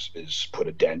toys is put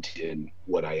a dent in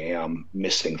what I am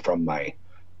missing from my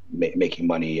making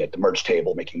money at the merch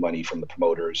table, making money from the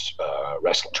promoters,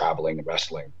 traveling and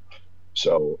wrestling.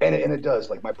 So, and it does,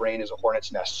 like my brain is a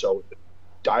hornet's nest. So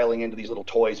dialing into these little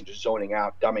toys and just zoning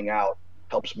out, dumbing out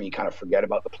helps me kind of forget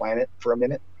about the planet for a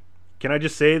minute. Can I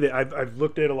just say that I've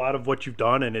looked at a lot of what you've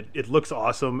done, and it looks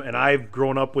awesome, and I've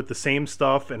grown up with the same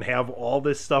stuff and have all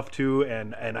this stuff too,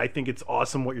 and I think it's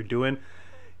awesome what you're doing.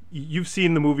 You've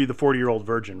seen the movie The 40-Year-Old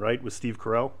Virgin, right, with Steve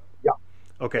Carell? Yeah.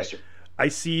 Okay. Yes, sir. I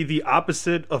see the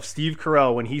opposite of Steve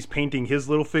Carell when he's painting his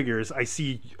little figures. I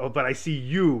see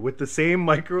you with the same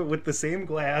with the same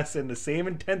glass and the same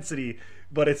intensity,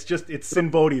 but it's Sinn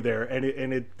Bodhi there,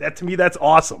 and that to me that's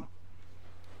awesome.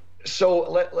 So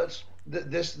let's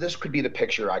this could be the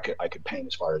picture I could paint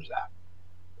as far as that.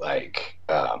 Like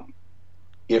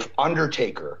if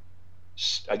Undertaker,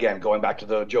 again going back to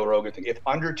the Joe Rogan thing, if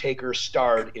Undertaker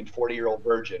starred in 40-Year-Old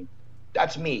Virgin,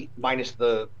 that's me minus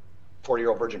the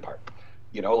 40-Year-Old Virgin part.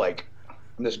 Like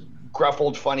I'm this gruff,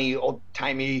 old, funny,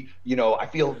 old-timey, I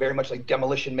feel very much like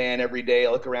Demolition Man every day.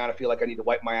 I look around, I feel like I need to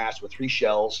wipe my ass with 3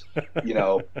 shells,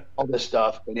 all this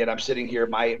stuff. And yet I'm sitting here,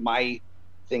 my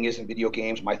thing isn't video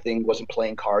games. My thing wasn't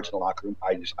playing cards in the locker room.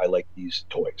 I like these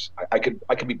toys. I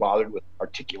could be bothered with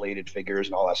articulated figures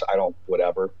and all that. So I don't,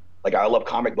 whatever. Like I love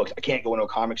comic books. I can't go into a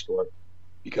comic store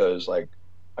because like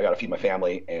I got to feed my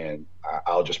family, and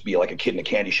I'll just be like a kid in a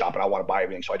candy shop and I want to buy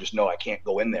everything. So I just know I can't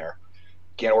go in there.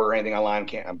 Can't order anything online.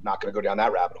 I'm not going to go down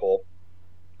that rabbit hole.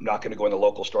 I'm not going to go in the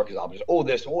local store because I'll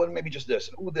just, maybe just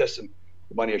this, and this, and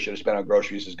the money I should have spent on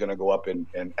groceries is going to go up in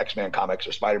X-Men comics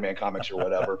or Spider-Man comics or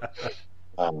whatever.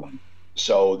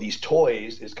 So these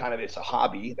toys is it's a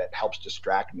hobby that helps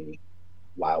distract me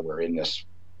while we're in this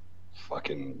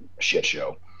fucking shit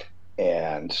show.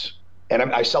 And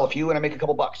I sell a few and I make a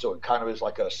couple bucks. So it kind of is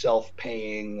like a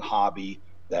self-paying hobby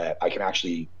that I can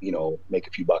actually, make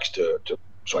a few bucks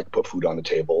so I can put food on the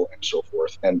table and so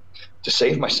forth, and to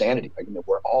save my sanity.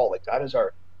 We're all like,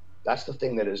 that's the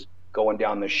thing that is going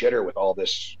down the shitter with all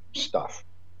this stuff.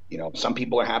 Some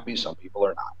people are happy, some people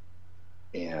are not.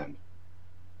 And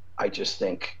I just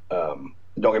think, don't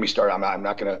get me started. I'm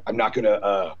not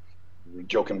gonna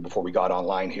joking before we got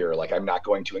online here. Like I'm not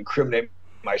going to incriminate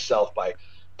myself by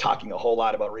talking a whole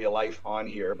lot about real life on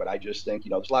here, but I just think,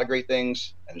 there's a lot of great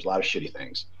things and there's a lot of shitty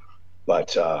things.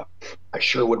 But I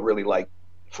sure would really like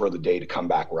for the day to come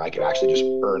back where I can actually just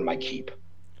earn my keep.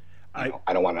 I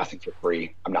don't want nothing for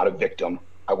free. I'm not a victim.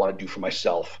 I want to do for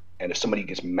myself. And if somebody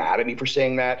gets mad at me for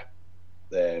saying that,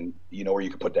 then you know where you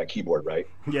can put that keyboard, right?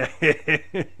 Yeah.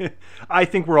 I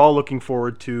think we're all looking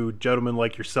forward to gentlemen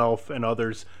like yourself and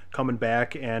others coming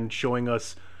back and showing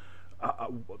us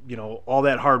all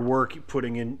that hard work put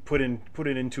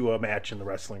it into a match in the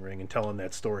wrestling ring and telling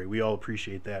that story. We all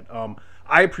appreciate that.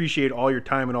 I appreciate all your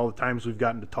time and all the times we've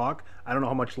gotten to talk. I don't know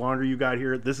how much longer you got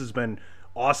here. This has been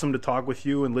awesome to talk with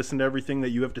you and listen to everything that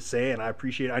you have to say, and I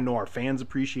appreciate it. I know our fans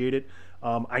appreciate it.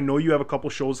 I know you have a couple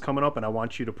shows coming up, and I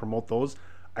want you to promote those.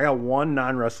 I got one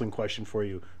non-wrestling question for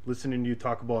you. Listening to you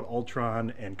talk about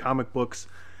Ultron and comic books,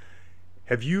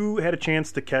 have you had a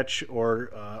chance to catch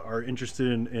or are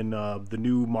interested in the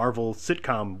new Marvel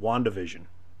sitcom WandaVision?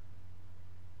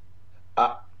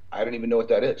 I don't even know what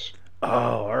that is. Oh,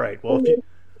 all right. Well,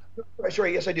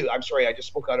 sorry, yes, I do. I'm sorry, I just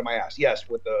spoke out of my ass. Yes,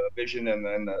 with the Vision and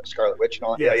then the Scarlet Witch and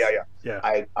all that. Yes.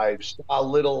 Yeah. I saw a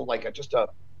little, like, I just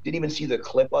didn't even see the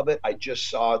clip of it. I just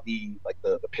saw the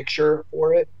picture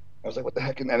for it. I was like, what the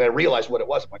heck? And then I realized what it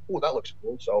was. I'm like, oh, that looks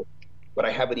cool. So, but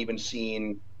I haven't even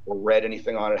seen or read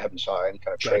anything on it. I haven't saw any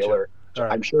kind of trailer. Gotcha. So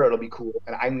right. I'm sure it'll be cool.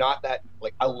 And I'm not that,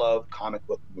 like, I love comic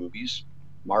book movies,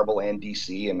 Marvel and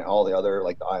DC and all the other,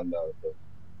 like, the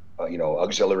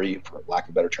auxiliary, for lack of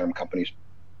a better term, companies.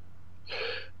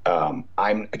 I'm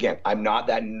not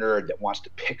that nerd that wants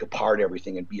to pick apart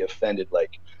everything and be offended.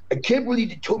 Like, I can't believe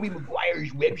that Tobey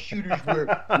Maguire's web shooters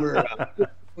were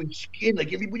skin.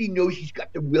 Like, everybody knows he's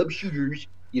got the web shooters.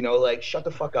 Like, shut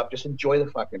the fuck up. Just enjoy the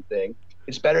fucking thing.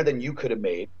 It's better than you could have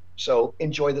made. So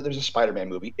enjoy that there's a Spider-Man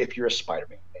movie if you're a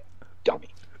Spider-Man fan. Dummy.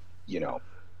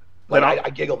 Like, I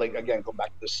giggled, like, again, going back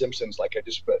to The Simpsons, like,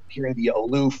 hearing the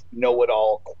aloof,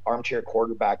 know-it-all, armchair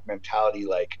quarterback mentality,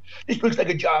 like, this looks like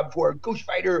a job for Ghost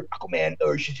Rider, Aquaman,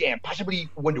 or Shazam, possibly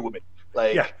Wonder Woman.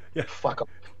 Like, yeah. Fuck up.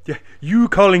 Yeah, you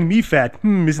calling me fat?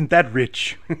 Isn't that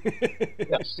rich?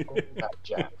 Yes, that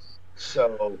jazz.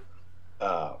 So,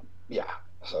 yeah.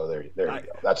 So there you go.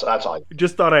 That's all.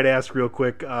 Just thought I'd ask real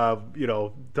quick. Hearing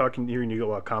you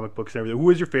go about comic books and everything. Who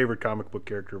is your favorite comic book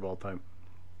character of all time?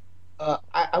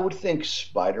 I would think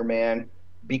Spider-Man,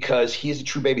 because he's a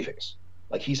true babyface.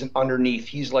 Like, he's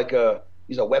he's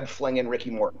a web flinging Ricky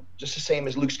Morton, just the same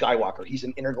as Luke Skywalker. He's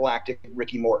an intergalactic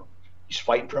Ricky Morton. He's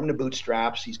fighting from the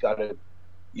bootstraps. He's got to,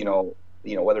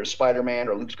 whether it's Spider-Man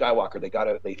or Luke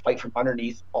Skywalker, they fight from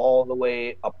underneath all the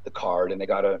way up the card, and they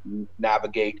got to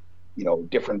navigate,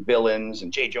 different villains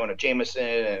and J. Jonah Jameson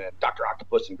and Dr.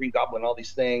 Octopus and Green Goblin, all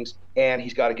these things. And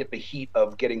he's got to get the heat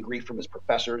of getting grief from his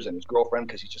professors and his girlfriend,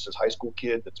 because he's just this high school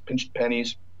kid that's pinched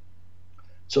pennies.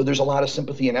 So there's a lot of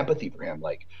sympathy and empathy for him.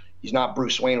 Like, he's not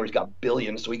Bruce Wayne where he's got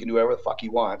billions so he can do whatever the fuck he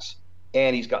wants.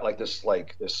 And he's got this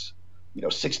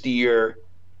 60-year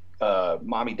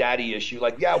mommy daddy issue.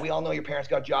 Like, yeah, we all know your parents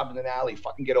got jobbed in an alley.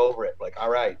 Fucking get over it. Like, all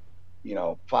right,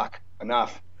 fuck,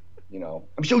 enough.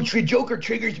 I'm so Joker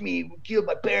triggers me, killed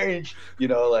my parents,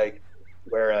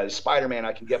 whereas Spider-Man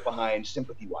I can get behind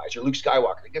sympathy-wise, or Luke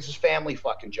Skywalker, he gets his family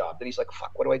fucking job. Then he's like,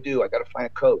 fuck, what do I do? I got to find a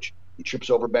coach. He trips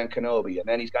over Ben Kenobi, and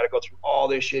then he's got to go through all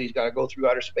this shit. He's got to go through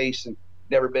outer space and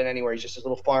never been anywhere. He's just this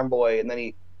little farm boy, and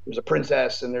then there's a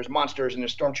princess, and there's monsters, and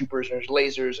there's stormtroopers, and there's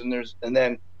lasers, and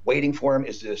then waiting for him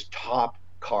is this top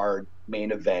card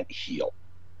main event heel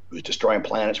who's destroying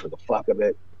planets for the fuck of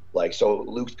it. Like, so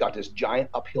Luke's got this giant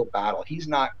uphill battle. He's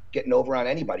not getting over on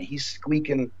anybody. He's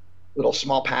squeaking little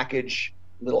small package,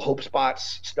 little hope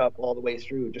spots stuff all the way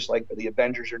through, just like the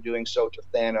Avengers are doing so to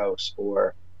Thanos,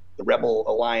 or the Rebel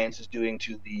Alliance is doing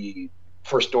to the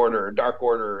First Order, or Dark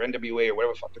Order, or NWA, or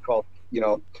whatever the fuck they're called.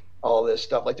 All this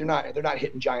stuff. Like, they're not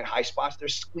hitting giant high spots. They're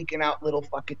squeaking out little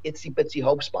fucking itsy bitsy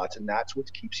hope spots, and that's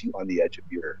what keeps you on the edge of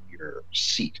your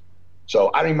seat. So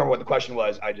I don't even remember what the question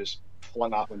was. I just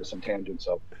flung off into some tangent.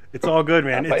 So it's all good,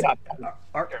 man.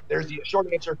 There's the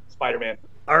short answer: Spider-Man.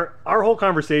 Our whole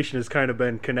conversation has kind of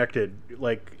been connected.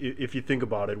 Like, if you think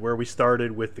about it, where we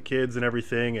started with the kids and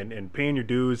everything, and paying your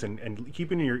dues, and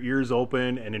keeping your ears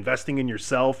open, and investing in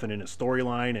yourself and in a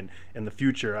storyline and the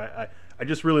future. I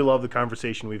just really love the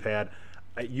conversation we've had.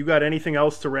 You got anything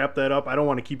else to wrap that up? I don't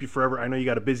want to keep you forever. I know you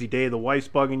got a busy day. The wife's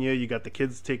bugging you. You got the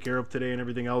kids to take care of today and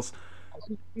everything else.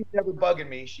 She's never bugging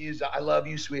me. I love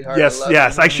you, sweetheart.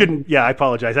 Yes. I shouldn't. Yeah, I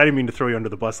apologize. I didn't mean to throw you under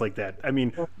the bus like that. I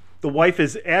mean, the wife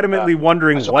is adamantly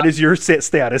wondering, what is your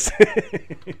status?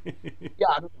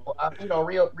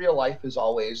 Real life is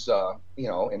always,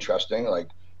 interesting. Like,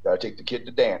 got to take the kid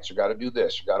to dance, or got to do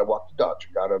this, or got to walk the dogs, or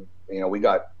got to, we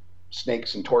got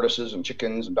snakes and tortoises and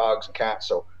chickens and dogs and cats.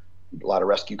 So a lot of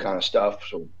rescue kind of stuff.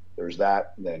 So there's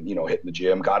that. And then, hitting the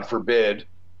gym. God forbid,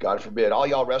 all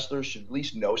y'all wrestlers should at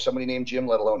least know somebody named Jim,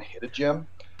 let alone hit a gym.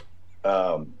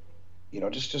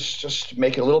 Just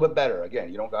make it a little bit better.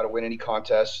 Again, you don't got to win any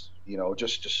contests.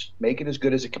 Just make it as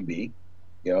good as it can be.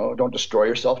 Don't destroy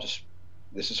yourself.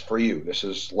 This is for you. This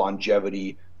is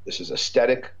longevity. This is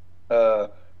aesthetic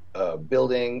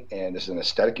building, and this is an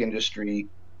aesthetic industry.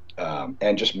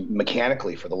 And just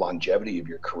mechanically for the longevity of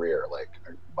your career, like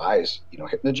buys,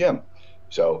 hitting the gym.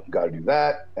 So you got to do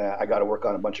that. I got to work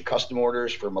on a bunch of custom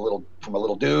orders for my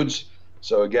little dudes.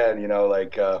 So again, I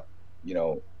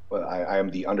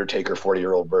am the Undertaker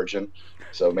 40-year-old virgin.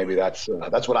 So maybe that's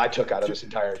what I took out of this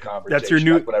entire conversation.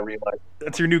 That's what I realized.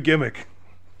 That's your new gimmick.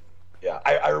 Yeah,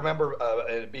 I remember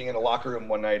being in the locker room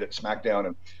one night at SmackDown,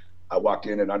 and I walked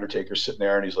in, and Undertaker's sitting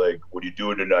there, and he's like, "What are you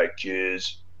doing tonight,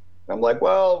 kids?" And I'm like,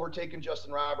 "Well, we're taking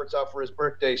Justin Roberts out for his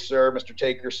birthday, sir, Mr.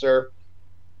 Taker, sir."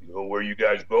 You go, "Where you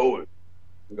guys going?"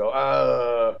 We go,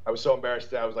 I was so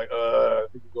embarrassed that I was like, I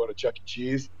think we're going to Chuck E.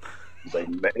 Cheese. He's like,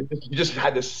 man, you just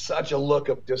had such a look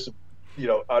of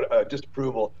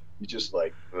disapproval. You just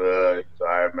like, I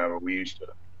remember we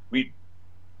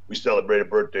celebrated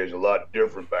birthdays a lot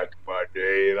different back in my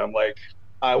day. And I'm like,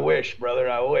 I wish, brother,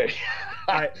 I wish.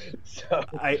 I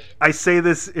say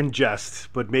this in jest,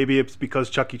 but maybe it's because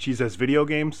Chuck E. Cheese has video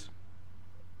games.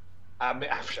 I mean,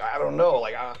 I don't know.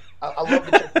 Like, I love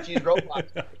the Chuck E. Cheese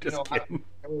robots. I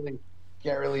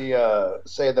can't really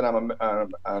say that I'm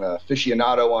an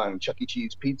aficionado on Chuck E.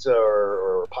 Cheese pizza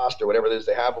or pasta or whatever it is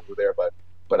they have over there, but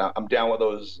I'm down with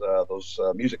those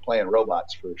music playing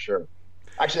robots for sure.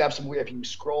 Actually, I have some. If you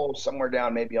scroll somewhere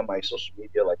down, maybe on my social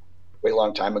media, like way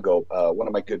long time ago, one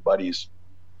of my good buddies,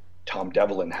 Tom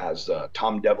Devlin, has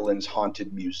Tom Devlin's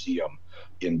Haunted Museum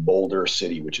in Boulder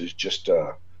City, which is just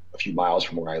a few miles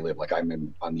from where I live. Like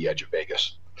I'm on the edge of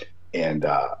Vegas, and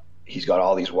he's got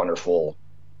all these wonderful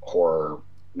horror,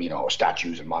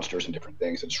 statues and monsters and different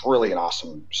things. It's really an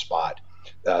awesome spot.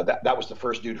 That was the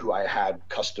first dude who I had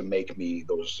custom make me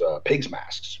those pigs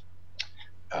masks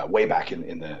way back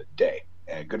in the day.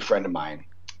 A good friend of mine.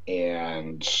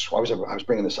 And why was I was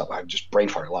bringing this up? I just brain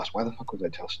farted lost. Why the fuck was I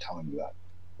telling you that?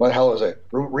 What the hell was I?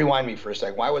 Rewind me for a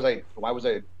second. Why was I?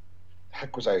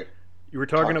 Heck was I? You were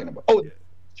talking about? Oh,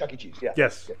 Chuck E. Cheese. Yeah.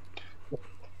 Yes. Yeah.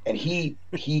 And he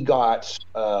got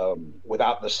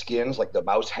without the skins, like the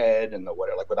mouse head and the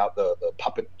whatever, like without the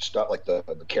puppet stuff, like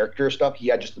the character stuff. He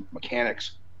had just the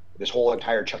mechanics. This whole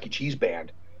entire Chuck E. Cheese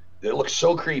band. It looks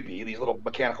so creepy, these little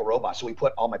mechanical robots. So we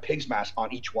put all my pigs masks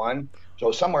on each one.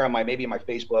 So somewhere on maybe in my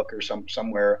Facebook or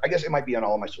somewhere, I guess it might be on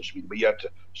all of my social media, but you have to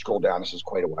scroll down. This is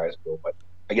quite a while ago, but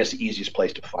I guess the easiest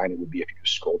place to find it would be if you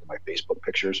just scroll to my Facebook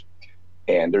pictures.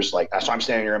 And there's so I'm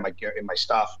standing here in my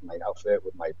stuff, my outfit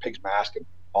with my pig's mask and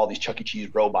all these Chuck E.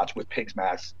 Cheese robots with pig's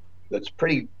masks. That's a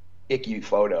pretty icky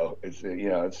photo. It's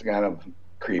it's kind of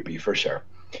creepy for sure.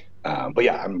 But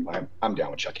yeah, I'm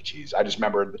down with Chuck E. Cheese. I just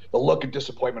remember the look of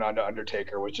disappointment on the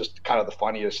Undertaker was just kind of the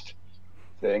funniest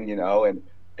thing,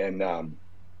 and I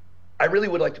really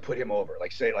would like to put him over,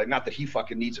 like say, like not that he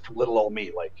fucking needs it for little old me,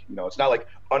 like it's not like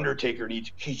Undertaker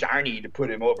needs Kizarny to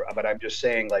put him over, but I'm just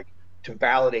saying like to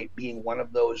validate being one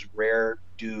of those rare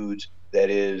dudes that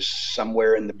is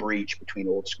somewhere in the breach between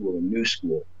old school and new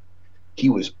school. He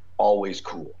was always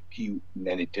cool. And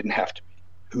it didn't have to be.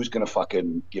 Who's going to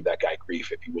fucking give that guy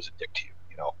grief if he was a dick to you?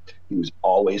 He was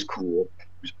always cool.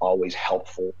 He was always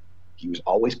helpful. He was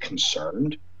always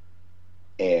concerned.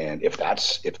 And if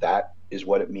that is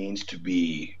what it means to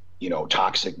be,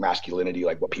 toxic masculinity,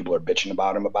 like what people are bitching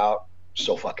about him about,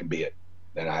 so fucking be it.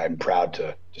 And I'm proud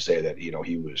to say that,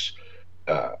 he was,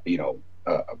 I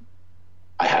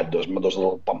had those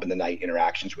little bump in the night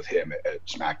interactions with him at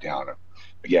SmackDown.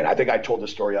 Again, I think I told this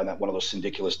story on that one of those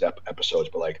Syndiculous episodes,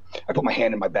 but like I put my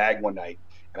hand in my bag one night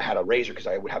and I had a razor because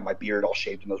I would have my beard all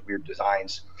shaved in those weird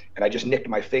designs, and I just nicked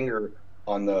my finger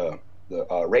on the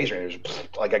razor, and it was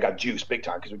like I got juice big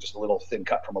time because it was just a little thin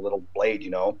cut from a little blade,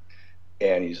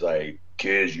 And he's like,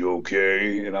 "Kiz, you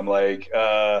okay?" And I'm like,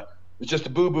 "It's just a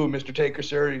boo-boo, Mr. Taker,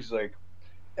 sir." He's like,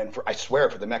 and I swear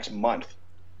for the next month,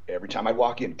 every time I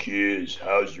walk in, "Kiz,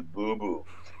 how's your boo-boo?"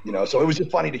 So it was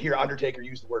just funny to hear Undertaker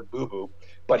use the word boo-boo,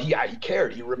 but he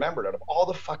cared. He remembered. Out of all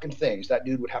the fucking things that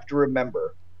dude would have to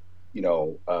remember,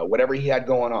 whatever he had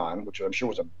going on, which I'm sure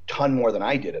was a ton more than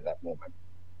I did at that moment.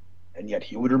 And yet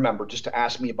he would remember just to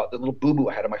ask me about the little boo-boo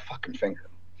I had on my fucking finger.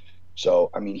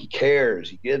 So, I mean, he cares.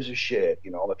 He gives a shit.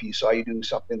 If he saw you doing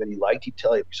something that he liked, he'd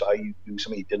tell you. If he saw you doing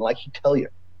something he didn't like, he'd tell you,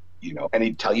 and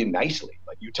he'd tell you nicely.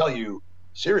 Like, you tell you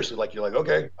seriously, like, you're like,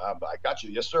 "Okay, I got you.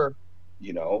 Yes, sir."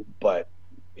 But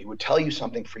he would tell you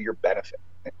something for your benefit.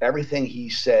 And everything he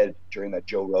said during that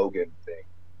Joe Rogan thing,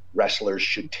 wrestlers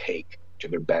should take to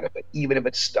their benefit, even if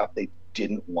it's stuff they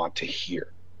didn't want to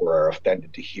hear or are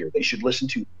offended to hear. They should listen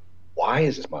to, why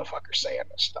is this motherfucker saying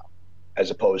this stuff,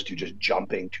 as opposed to just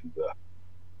jumping to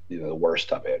the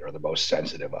worst of it or the most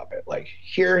sensitive of it. Like,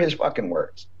 hear his fucking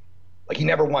words. Like, he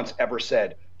never once ever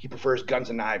said he prefers guns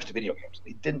and knives to video games.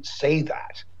 He didn't say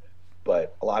that.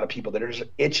 But a lot of people that are just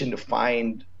itching to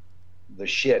find the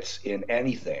shits in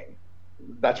anything,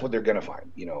 that's what they're going to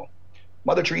find.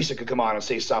 Mother Teresa could come on and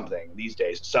say something these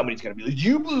days. Somebody's going to be like, "Do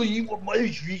you believe what Mother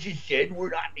Teresa said?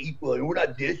 We're not equal, and we're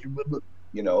not this."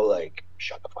 Like,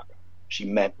 shut the fuck up. She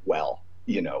meant well.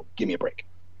 Give me a break.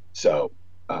 So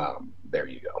there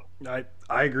you go.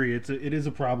 I agree. It is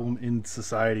a problem in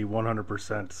society,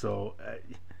 100%. So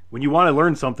when you want to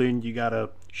learn something, you gotta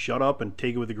shut up and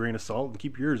take it with a grain of salt and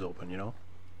keep your ears open.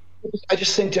 I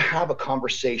just think to have a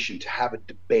conversation, to have a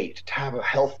debate, to have a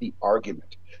healthy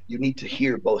argument, you need to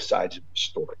hear both sides of the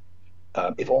story.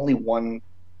 If only one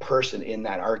person in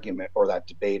that argument or that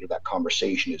debate or that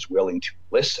conversation is willing to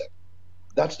listen,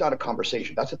 that's not a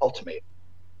conversation. That's an ultimatum.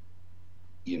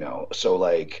 So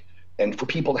like, and for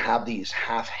people to have these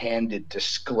half-handed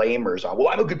disclaimers on, well,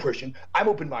 I'm a good person, I'm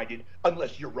open-minded,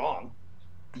 unless you're wrong,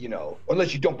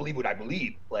 unless you don't believe what I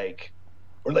believe, like,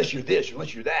 or unless you're this, or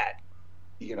unless you're that,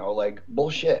 like,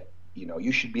 bullshit.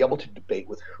 You should be able to debate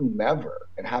with whomever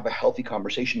and have a healthy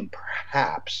conversation, and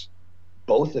perhaps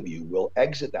both of you will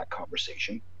exit that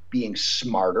conversation being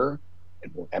smarter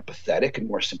and more empathetic and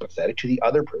more sympathetic to the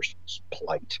other person's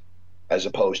plight, as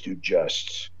opposed to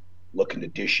just looking to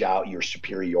dish out your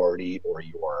superiority or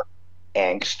your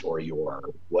angst or your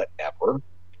whatever.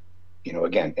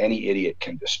 Again, any idiot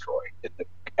can destroy.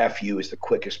 The FU is the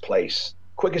quickest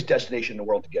destination in the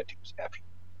world to get to is FU.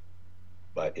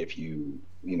 But if you,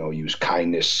 use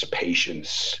kindness,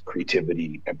 patience,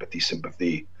 creativity, empathy,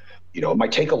 sympathy, it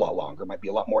might take a lot longer, might be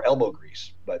a lot more elbow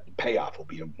grease, but the payoff will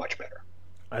be much better.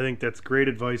 I think that's great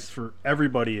advice for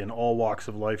everybody in all walks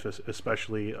of life,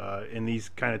 especially in these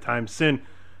kind of times. Sin,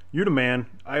 you're the man.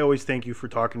 I always thank you for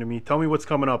talking to me. Tell me what's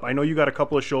coming up. I know you got a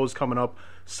couple of shows coming up.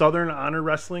 Southern Honor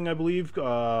Wrestling, I believe.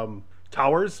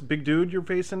 Towers, big dude you're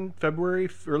facing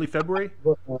early February.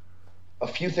 A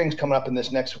few things coming up in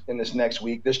this next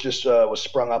week. This just was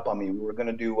sprung up on me. We were going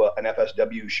to do an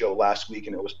FSW show last week,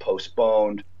 and it was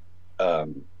postponed.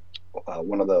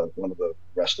 One of the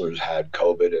wrestlers had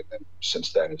COVID, and then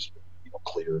since then is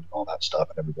cleared and all that stuff,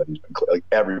 and everybody's been clear. Like,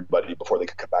 everybody before they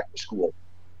could come back to school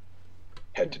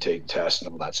had to take tests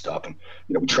and all that stuff. And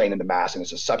we train in the mass, and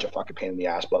it's just such a fucking pain in the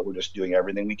ass. But we're just doing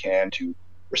everything we can to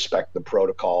respect the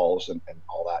protocols and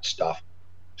all that stuff.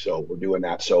 So we're doing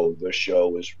that. So the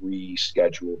show is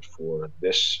rescheduled for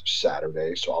this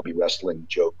Saturday. So I'll be wrestling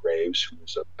Joe Graves, who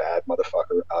is a bad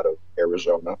motherfucker out of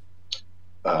Arizona.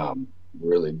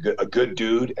 Really good, a good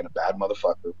dude and a bad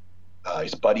motherfucker.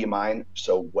 He's a buddy of mine.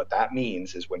 So what that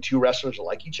means is when two wrestlers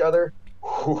like each other,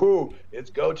 it's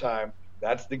go time.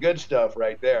 That's the good stuff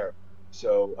right there.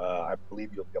 So I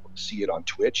believe you'll be able to see it on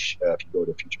Twitch if you go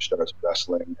to Future Stars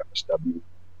Wrestling, FSW.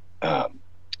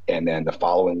 And then the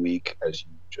following week, as you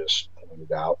just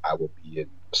pointed out, I will be in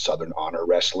Southern Honor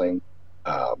Wrestling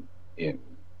in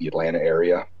the Atlanta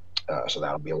area. So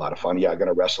that'll be a lot of fun. Yeah, I'm going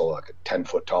to wrestle like a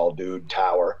 10-foot tall dude,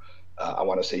 Tower. I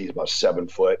want to say he's about 7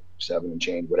 foot, 7 and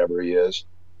change, whatever he is.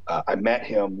 I met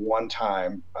him one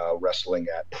time wrestling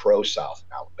at Pro South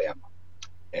in Alabama.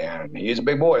 And he's a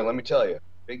big boy, let me tell you,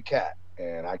 big cat.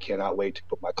 And I cannot wait to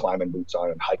put my climbing boots on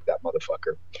and hike that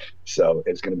motherfucker. So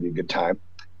it's going to be a good time.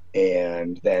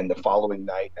 And then the following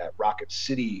night at Rocket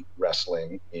City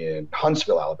Wrestling in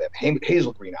Huntsville, Alabama,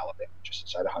 Hazel Green, Alabama, just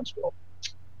inside of Huntsville.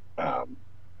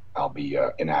 I'll be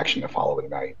in action the following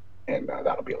night, and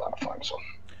that'll be a lot of fun. So,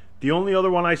 the only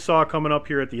other one I saw coming up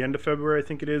here at the end of February, I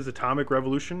think it is Atomic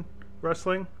Revolution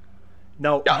Wrestling.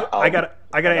 Now, I gotta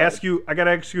ask you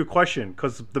a question,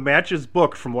 because the match is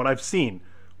booked from what I've seen.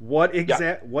 What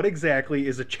exactly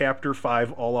is a Chapter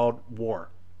 5 All Out War?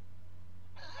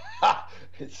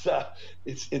 It's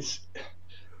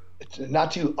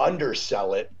not to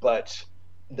undersell it, but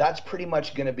that's pretty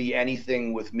much going to be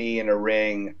anything with me in a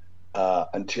ring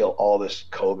until all this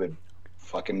COVID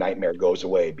fucking nightmare goes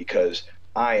away, because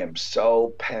I am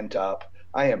so pent up.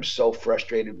 I am so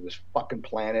frustrated with this fucking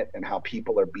planet and how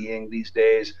people are being these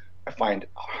days. I find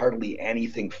hardly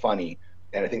anything funny.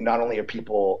 And I think not only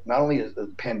is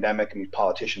the pandemic and these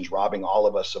politicians robbing all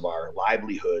of us of our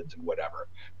livelihoods and whatever,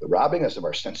 they're robbing us of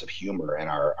our sense of humor and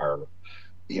our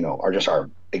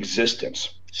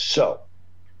existence. So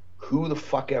who the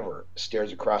fuck ever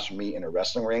stares across from me in a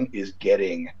wrestling ring is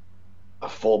getting a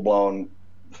full-blown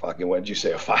fucking, what did you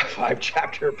say, a five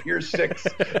chapter Pier 6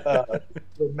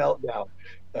 meltdown.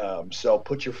 So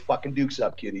put your fucking dukes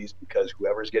up, kiddies, because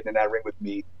whoever's getting in that ring with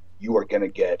me, you are going to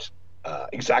get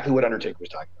exactly what Undertaker was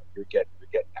talking about. You're getting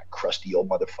that crusty old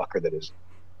motherfucker that is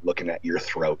looking at your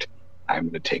throat. I'm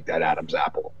going to take that Adam's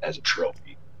apple as a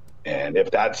trophy. And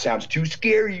if that sounds too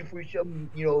scary for some,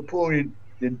 opponent,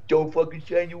 then don't fucking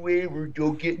sign your waiver.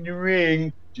 Don't get in the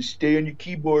ring. Just stay on your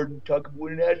keyboard and talk about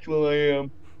what an asshole I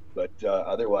am. But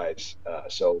otherwise,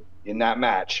 so in that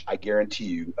match, I guarantee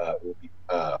you it will be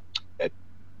at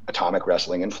Atomic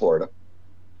Wrestling in Florida,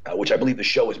 which I believe the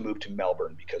show has moved to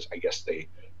Melbourne because I guess they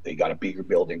got a bigger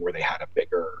building where they had a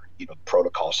bigger, the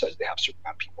protocol says they have a certain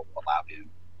amount of people allowed in.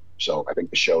 So I think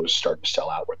the show is starting to sell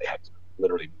out where they have to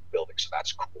literally move buildings. So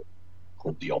that's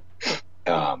cool deal.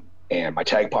 And my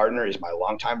tag partner is my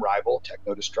longtime rival,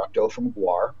 Techno Destructo from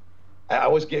Guar. I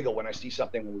always giggle when I see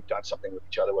something, when we've done something with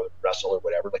each other, whether wrestle or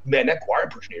whatever. Like, man, that Guar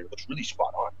impersonator looks really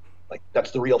spot on. Like,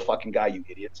 that's the real fucking guy, you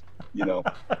idiots.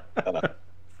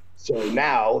 So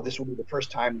now this will be the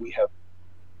first time we have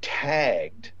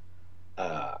tagged.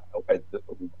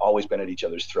 We've always been at each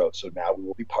other's throats. So now we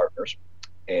will be partners.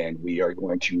 And we are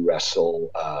going to wrestle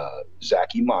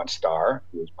Zachy Monstar,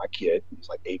 who is my kid. He's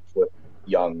like 8 foot,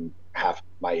 young, half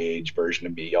my age version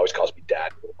of me. He always calls me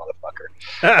dad, little motherfucker.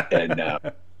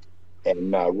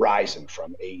 And Ryzen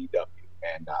from AEW.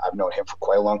 And I've known him for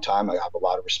quite a long time. I have a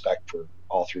lot of respect for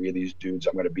all 3 of these dudes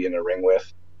I'm going to be in a ring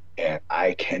with. And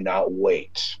I cannot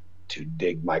wait to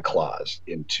dig my claws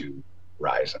into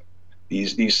Ryzen.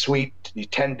 These sweet, these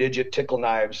 10-digit tickle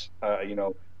knives,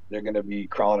 they're going to be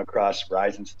crawling across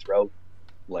Ryzen's throat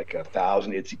like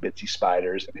 1,000 itsy-bitsy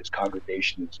spiders, and his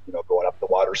congregation is, going up the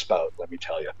water spout, let me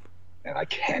tell you. And I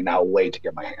cannot wait to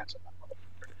get my hands on that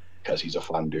motherfucker because he's a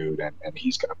fun dude, and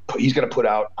he's going to put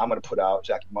out, I'm going to put out,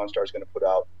 Zachy Monstar is going to put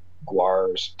out,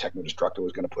 Guar's Techno Destructo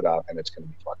is going to put out, and it's going to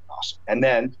be fucking awesome. And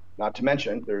then, not to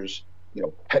mention, there's,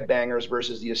 Headbangers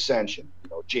versus the Ascension,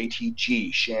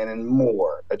 JTG, Shannon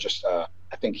Moore, I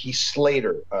think Heath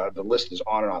Slater. The list is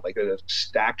on and on. Like, it's a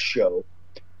stacked show.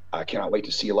 I cannot wait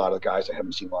to see a lot of the guys I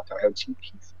haven't seen in a long time. I haven't seen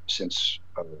Heath since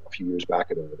a few years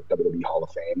back at the WWE Hall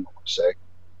of Fame, I want to say.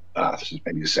 This is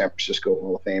maybe the San Francisco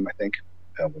Hall of Fame, I think,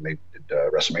 when they did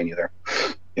WrestleMania there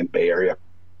in Bay Area.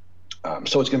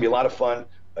 So it's going to be a lot of fun.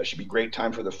 It should be a great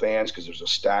time for the fans because there's a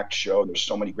stacked show. There's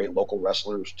so many great local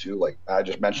wrestlers, too. Like, I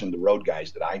just mentioned the road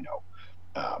guys that I know.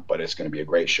 But it's going to be a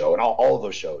great show. And all of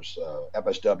those shows,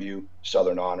 FSW,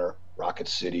 Southern Honor, Rocket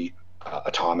City,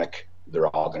 Atomic, they're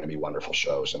all going to be wonderful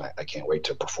shows. And I can't wait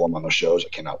to perform on those shows. I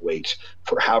cannot wait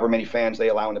for however many fans they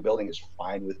allow in the building is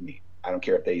fine with me. I don't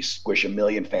care if they squish 1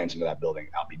 million fans into that building.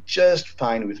 I'll be just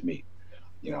fine with me.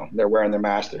 They're wearing their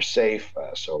masks. They're safe.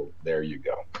 So there you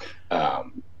go.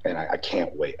 And I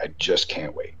can't wait. I just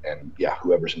can't wait. And yeah,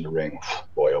 whoever's in the ring,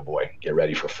 boy, oh boy, get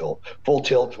ready for full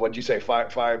tilt. What'd you say?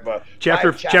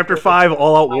 Chapter 5,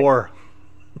 All Out War.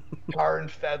 Tar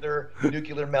and Feather,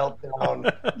 Nuclear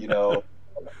Meltdown.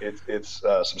 It's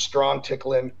some strong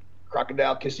tickling,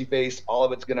 crocodile kissy face. All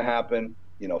of it's going to happen.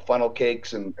 Funnel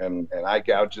cakes and eye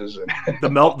gouges. And the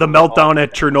meltdown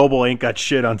at Chernobyl ain't got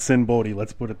shit on Sin Bodhi.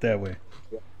 Let's put it that way.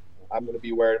 I'm going to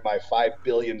be wearing my 5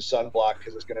 billion sunblock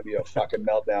because it's going to be a fucking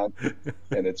meltdown.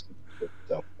 And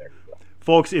so there you go.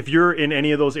 Folks, if you're in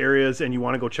any of those areas and you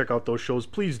want to go check out those shows,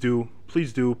 please do.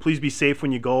 Please do. Please be safe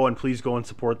when you go, and please go and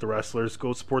support the wrestlers.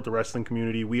 Go support the wrestling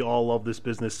community. We all love this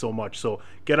business so much. So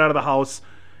get out of the house.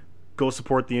 Go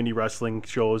support the indie wrestling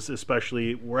shows,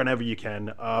 especially whenever you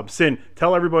can. Sin,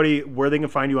 tell everybody where they can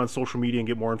find you on social media and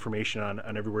get more information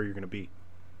on everywhere you're going to be.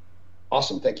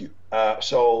 Awesome. Thank you.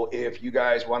 So if you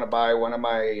guys want to buy one of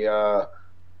my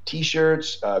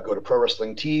T-shirts, go to Pro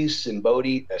Wrestling Tees, Sin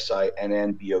Bodhi,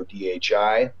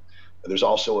 SINNBODHI. There's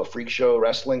also a Freak Show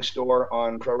Wrestling store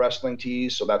on Pro Wrestling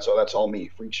Tees. So that's all me.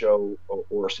 Freak Show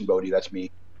or Sin Bodhi, that's me.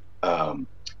 All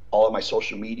of my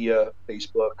social media,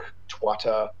 Facebook,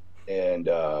 Twitter, and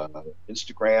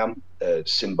Instagram,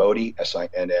 Sin Bodhi,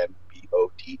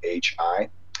 SINNBODHI.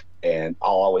 And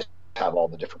I'll always have all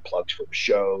the different plugs for the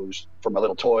shows, for my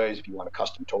little toys. If you want a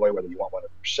custom toy, whether you want one of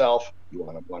yourself, you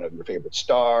want one of your favorite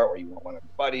star, or you want one of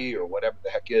your buddy, or whatever the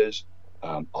heck is,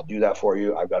 I'll do that for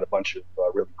you. I've got a bunch of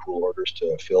really cool orders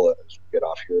to fill as we get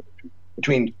off here.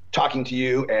 Between talking to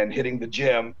you and hitting the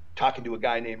gym, talking to a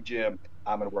guy named Jim,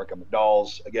 I'm going to work on the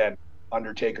dolls. Again,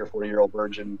 Undertaker 40-year-old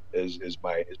virgin is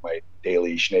my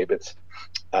daily schnabitz.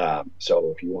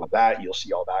 So if you want that, you'll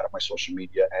see all that on my social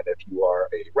media. And if you are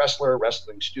a wrestler,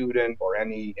 wrestling student, or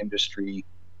any industry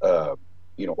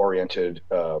oriented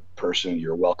person,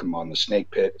 you're welcome on the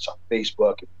Snake Pit. It's on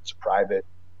Facebook. It's a private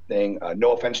thing.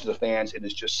 No offense to the fans. It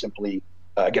is just simply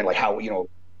again, like how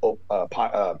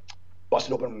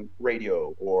Busted Open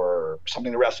Radio or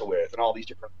Something to Wrestle With, and all these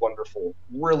different wonderful,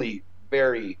 really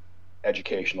very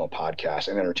educational podcasts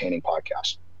and entertaining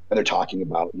podcasts, and they're talking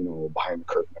about behind the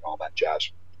curtain and all that jazz,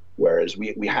 whereas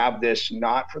we have this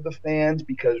not for the fans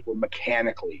because we're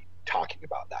mechanically talking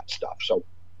about that stuff. So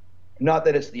not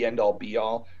that it's the end all be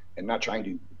all, and not trying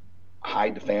to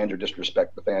hide the fans or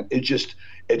disrespect the fans. It's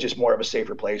just more of a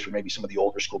safer place for maybe some of the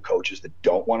older school coaches that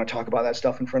don't want to talk about that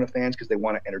stuff in front of fans because they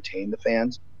want to entertain the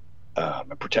fans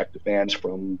and protect the fans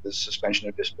from the suspension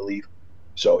of disbelief.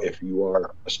 So if you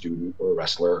are a student or a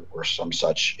wrestler or some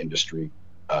such industry,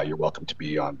 you're welcome to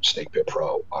be on Snake Pit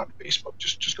Pro on Facebook.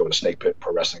 Just go to Snake Pit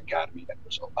Pro Wrestling Academy, and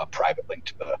there's a private link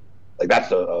to that's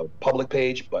the public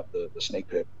page, but the Snake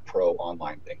Pit Pro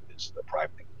online thing is the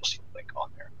private thing. You'll see the link on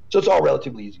there. So it's all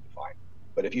relatively easy to find.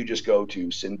 But if you just go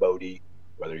to Sin Bodie,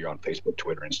 whether you're on Facebook,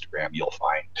 Twitter, Instagram, you'll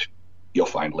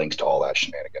find links to all that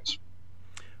shenanigans.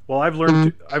 Well, I've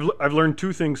learned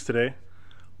two things today.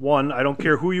 One, I don't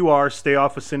care who you are, stay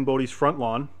off of Sin Bodie's front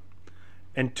lawn.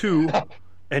 And two,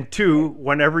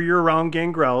 whenever you're around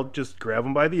Gangrel, just grab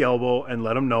him by the elbow and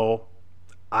let him know,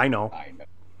 I know.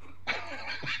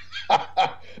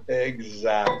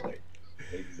 Exactly.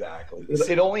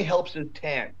 It only helps his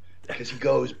tan because he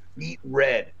goes beet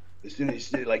red as soon as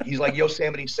he's like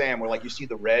Yosemite Sam, where like you see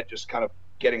the red just kind of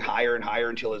getting higher and higher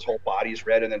until his whole body is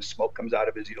red, and then smoke comes out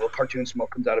of his cartoon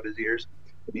smoke comes out of his ears.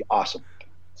 It'd be awesome.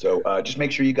 So just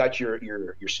make sure you got your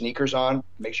sneakers on.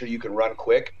 Make sure you can run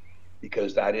quick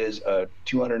because that is a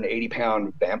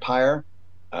 280-pound vampire.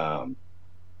 Run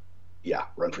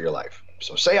for your life.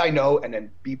 So say I know, and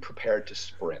then be prepared to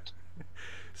sprint.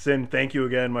 Sin, thank you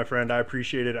again, my friend. I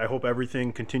appreciate it. I hope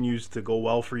everything continues to go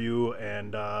well for you,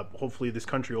 and hopefully this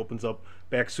country opens up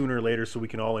back sooner or later so we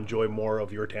can all enjoy more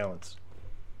of your talents.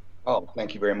 Oh,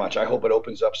 thank you very much. I hope it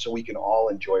opens up so we can all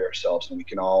enjoy ourselves and we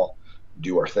can all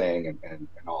do our thing and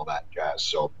all that jazz.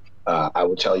 So I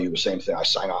will tell you the same thing. I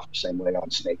sign off the same way on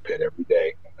Snake Pit every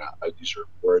day. And these are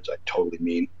words I totally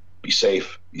mean. Be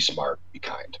safe, be smart, be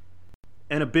kind.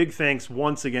 And a big thanks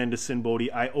once again to Sin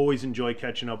Bodie. I always enjoy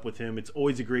catching up with him. It's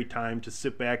always a great time to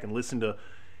sit back and listen to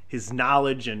his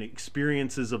knowledge and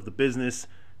experiences of the business.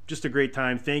 Just a great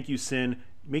time. Thank you, Sin.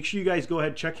 Make sure you guys go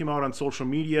ahead, check him out on social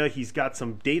media. He's got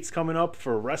some dates coming up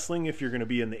for wrestling if you're going to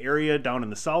be in the area down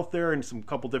in the south there and some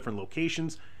couple different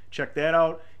locations. Check that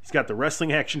out. He's got the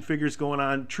wrestling action figures going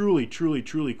on. Truly, truly,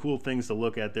 truly cool things to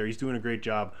look at there. He's doing a great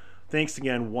job. Thanks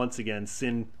again, once again,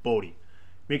 Sin Bodie.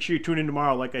 Make sure you tune in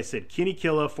tomorrow. Like I said, Kenny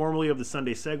Killa, formerly of the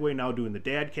Sunday Segway, now doing the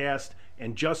Dadcast,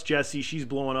 and Just Jessie. She's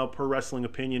blowing up. Her wrestling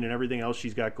opinion and everything else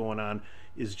she's got going on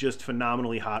is just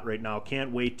phenomenally hot right now.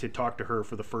 Can't wait to talk to her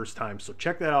for the first time. So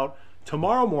check that out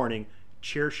tomorrow morning.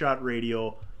 Chairshot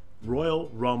Radio Royal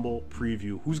Rumble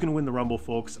preview. Who's going to win the Rumble,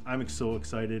 folks? I'm so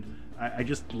excited. I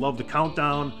just love the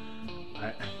countdown.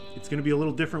 It's going to be a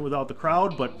little different without the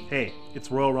crowd, but hey, it's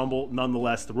Royal Rumble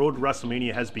nonetheless. The road to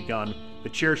WrestleMania has begun.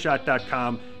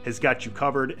 TheChairShot.com has got you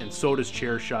covered, and so does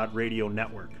Chairshot Radio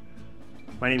Network.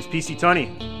 My name is PC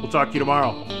Tunney. We'll talk to you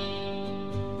tomorrow.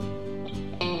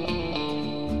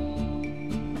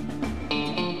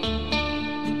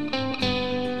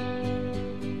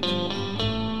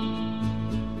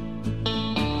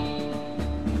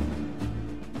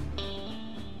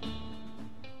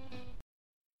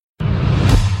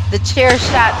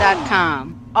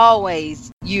 TheChairShot.com.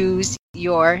 Always use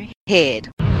your head.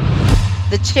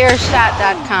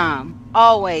 TheChairShot.com.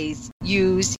 Always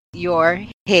use your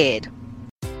head.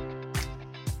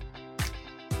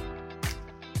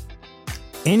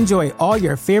 Enjoy all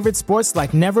your favorite sports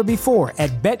like never before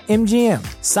at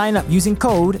BetMGM. Sign up using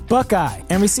code Buckeye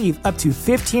and receive up to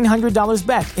 $1,500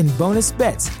 back in bonus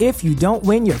bets if you don't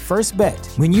win your first bet.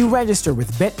 When you register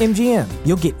with BetMGM,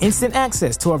 you'll get instant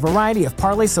access to a variety of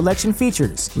parlay selection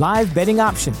features, live betting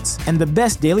options, and the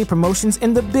best daily promotions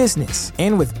in the business.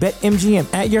 And with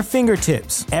BetMGM at your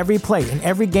fingertips, every play and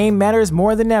every game matters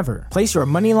more than ever. Place your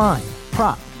money line,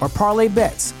 prop, or parlay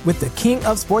bets with the king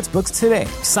of sportsbooks today.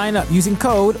 Sign up using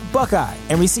code Buckeye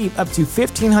and receive up to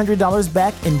 $1,500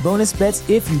 back in bonus bets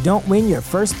if you don't win your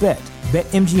first bet.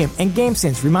 BetMGM and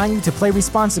GameSense remind you to play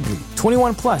responsibly.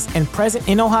 21 plus and present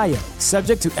in Ohio,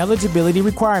 subject to eligibility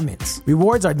requirements.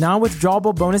 Rewards are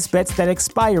non-withdrawable bonus bets that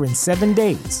expire in 7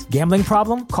 days. Gambling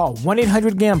problem? Call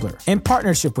 1-800-GAMBLER in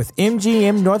partnership with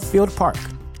MGM Northfield Park.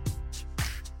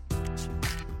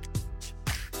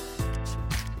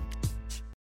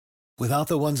 Without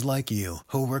the ones like you,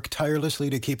 who work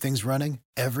tirelessly to keep things running,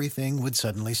 everything would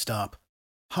suddenly stop.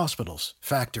 Hospitals,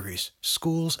 factories,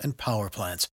 schools, and power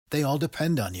plants, they all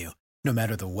depend on you. No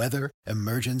matter the weather,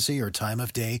 emergency, or time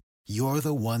of day, you're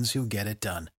the ones who get it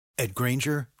done. At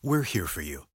Grainger, we're here for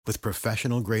you with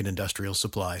professional-grade industrial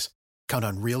supplies. Count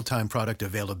on real-time product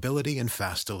availability and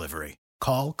fast delivery.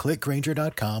 Call, click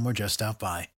Grainger.com, or just stop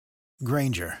by.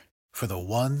 Grainger, for the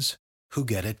ones who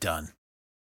get it done.